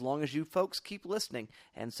as long as you folks keep listening.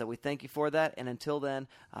 And so we thank you for that. And until then,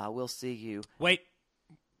 we'll see you. Wait.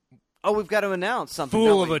 Oh, we've got to announce something.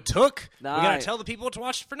 Fool of a took. Nice. We got to tell the people what to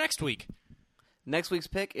watch for next week. Next week's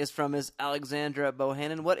pick is from Ms. Alexandra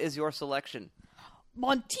Bohannon. What is your selection?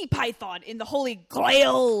 Monty Python in the Holy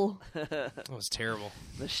Grail. That was terrible.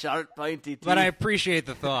 The sharp pointy teeth. But I appreciate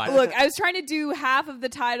the thought. Look, I was trying to do half of the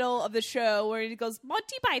title of the show where it goes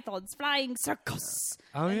Monty Python's Flying Circus.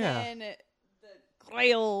 Oh, and yeah. then the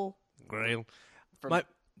Grail.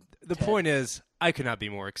 The point is, I could not be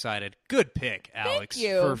more excited. Good pick, Alex, Thank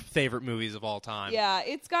you. for favorite movies of all time. Yeah,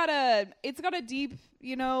 it's got a deep,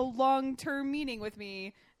 long-term meaning with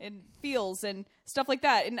me and feels and stuff like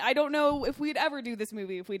that. And I don't know if we'd ever do this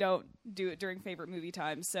movie if we don't do it during favorite movie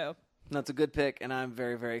time. So that's a good pick, and I'm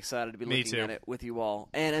very, very excited to be looking too. at it with you all.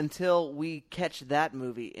 And until we catch that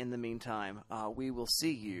movie in the meantime, we will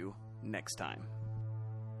see you next time.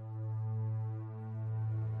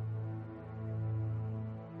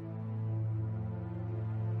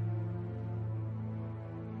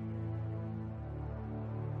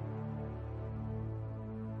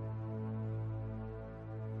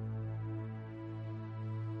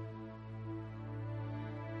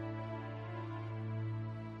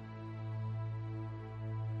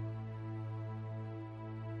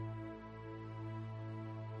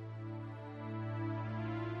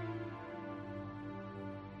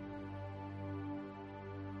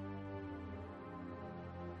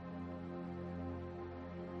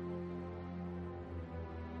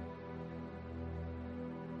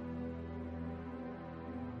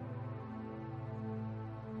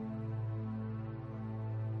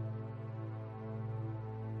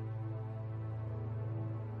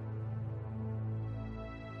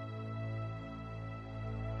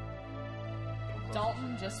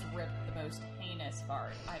 Dalton just ripped the most heinous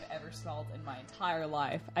fart I've ever smelled in my entire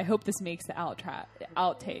life. I hope this makes the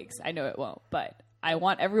outtakes. I know it won't, but I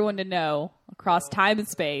want everyone to know across time and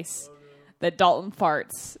space that Dalton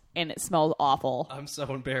farts and it smells awful. I'm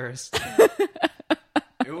so embarrassed.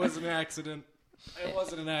 It was an accident. It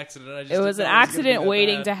wasn't an accident. It was an accident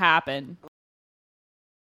waiting to happen.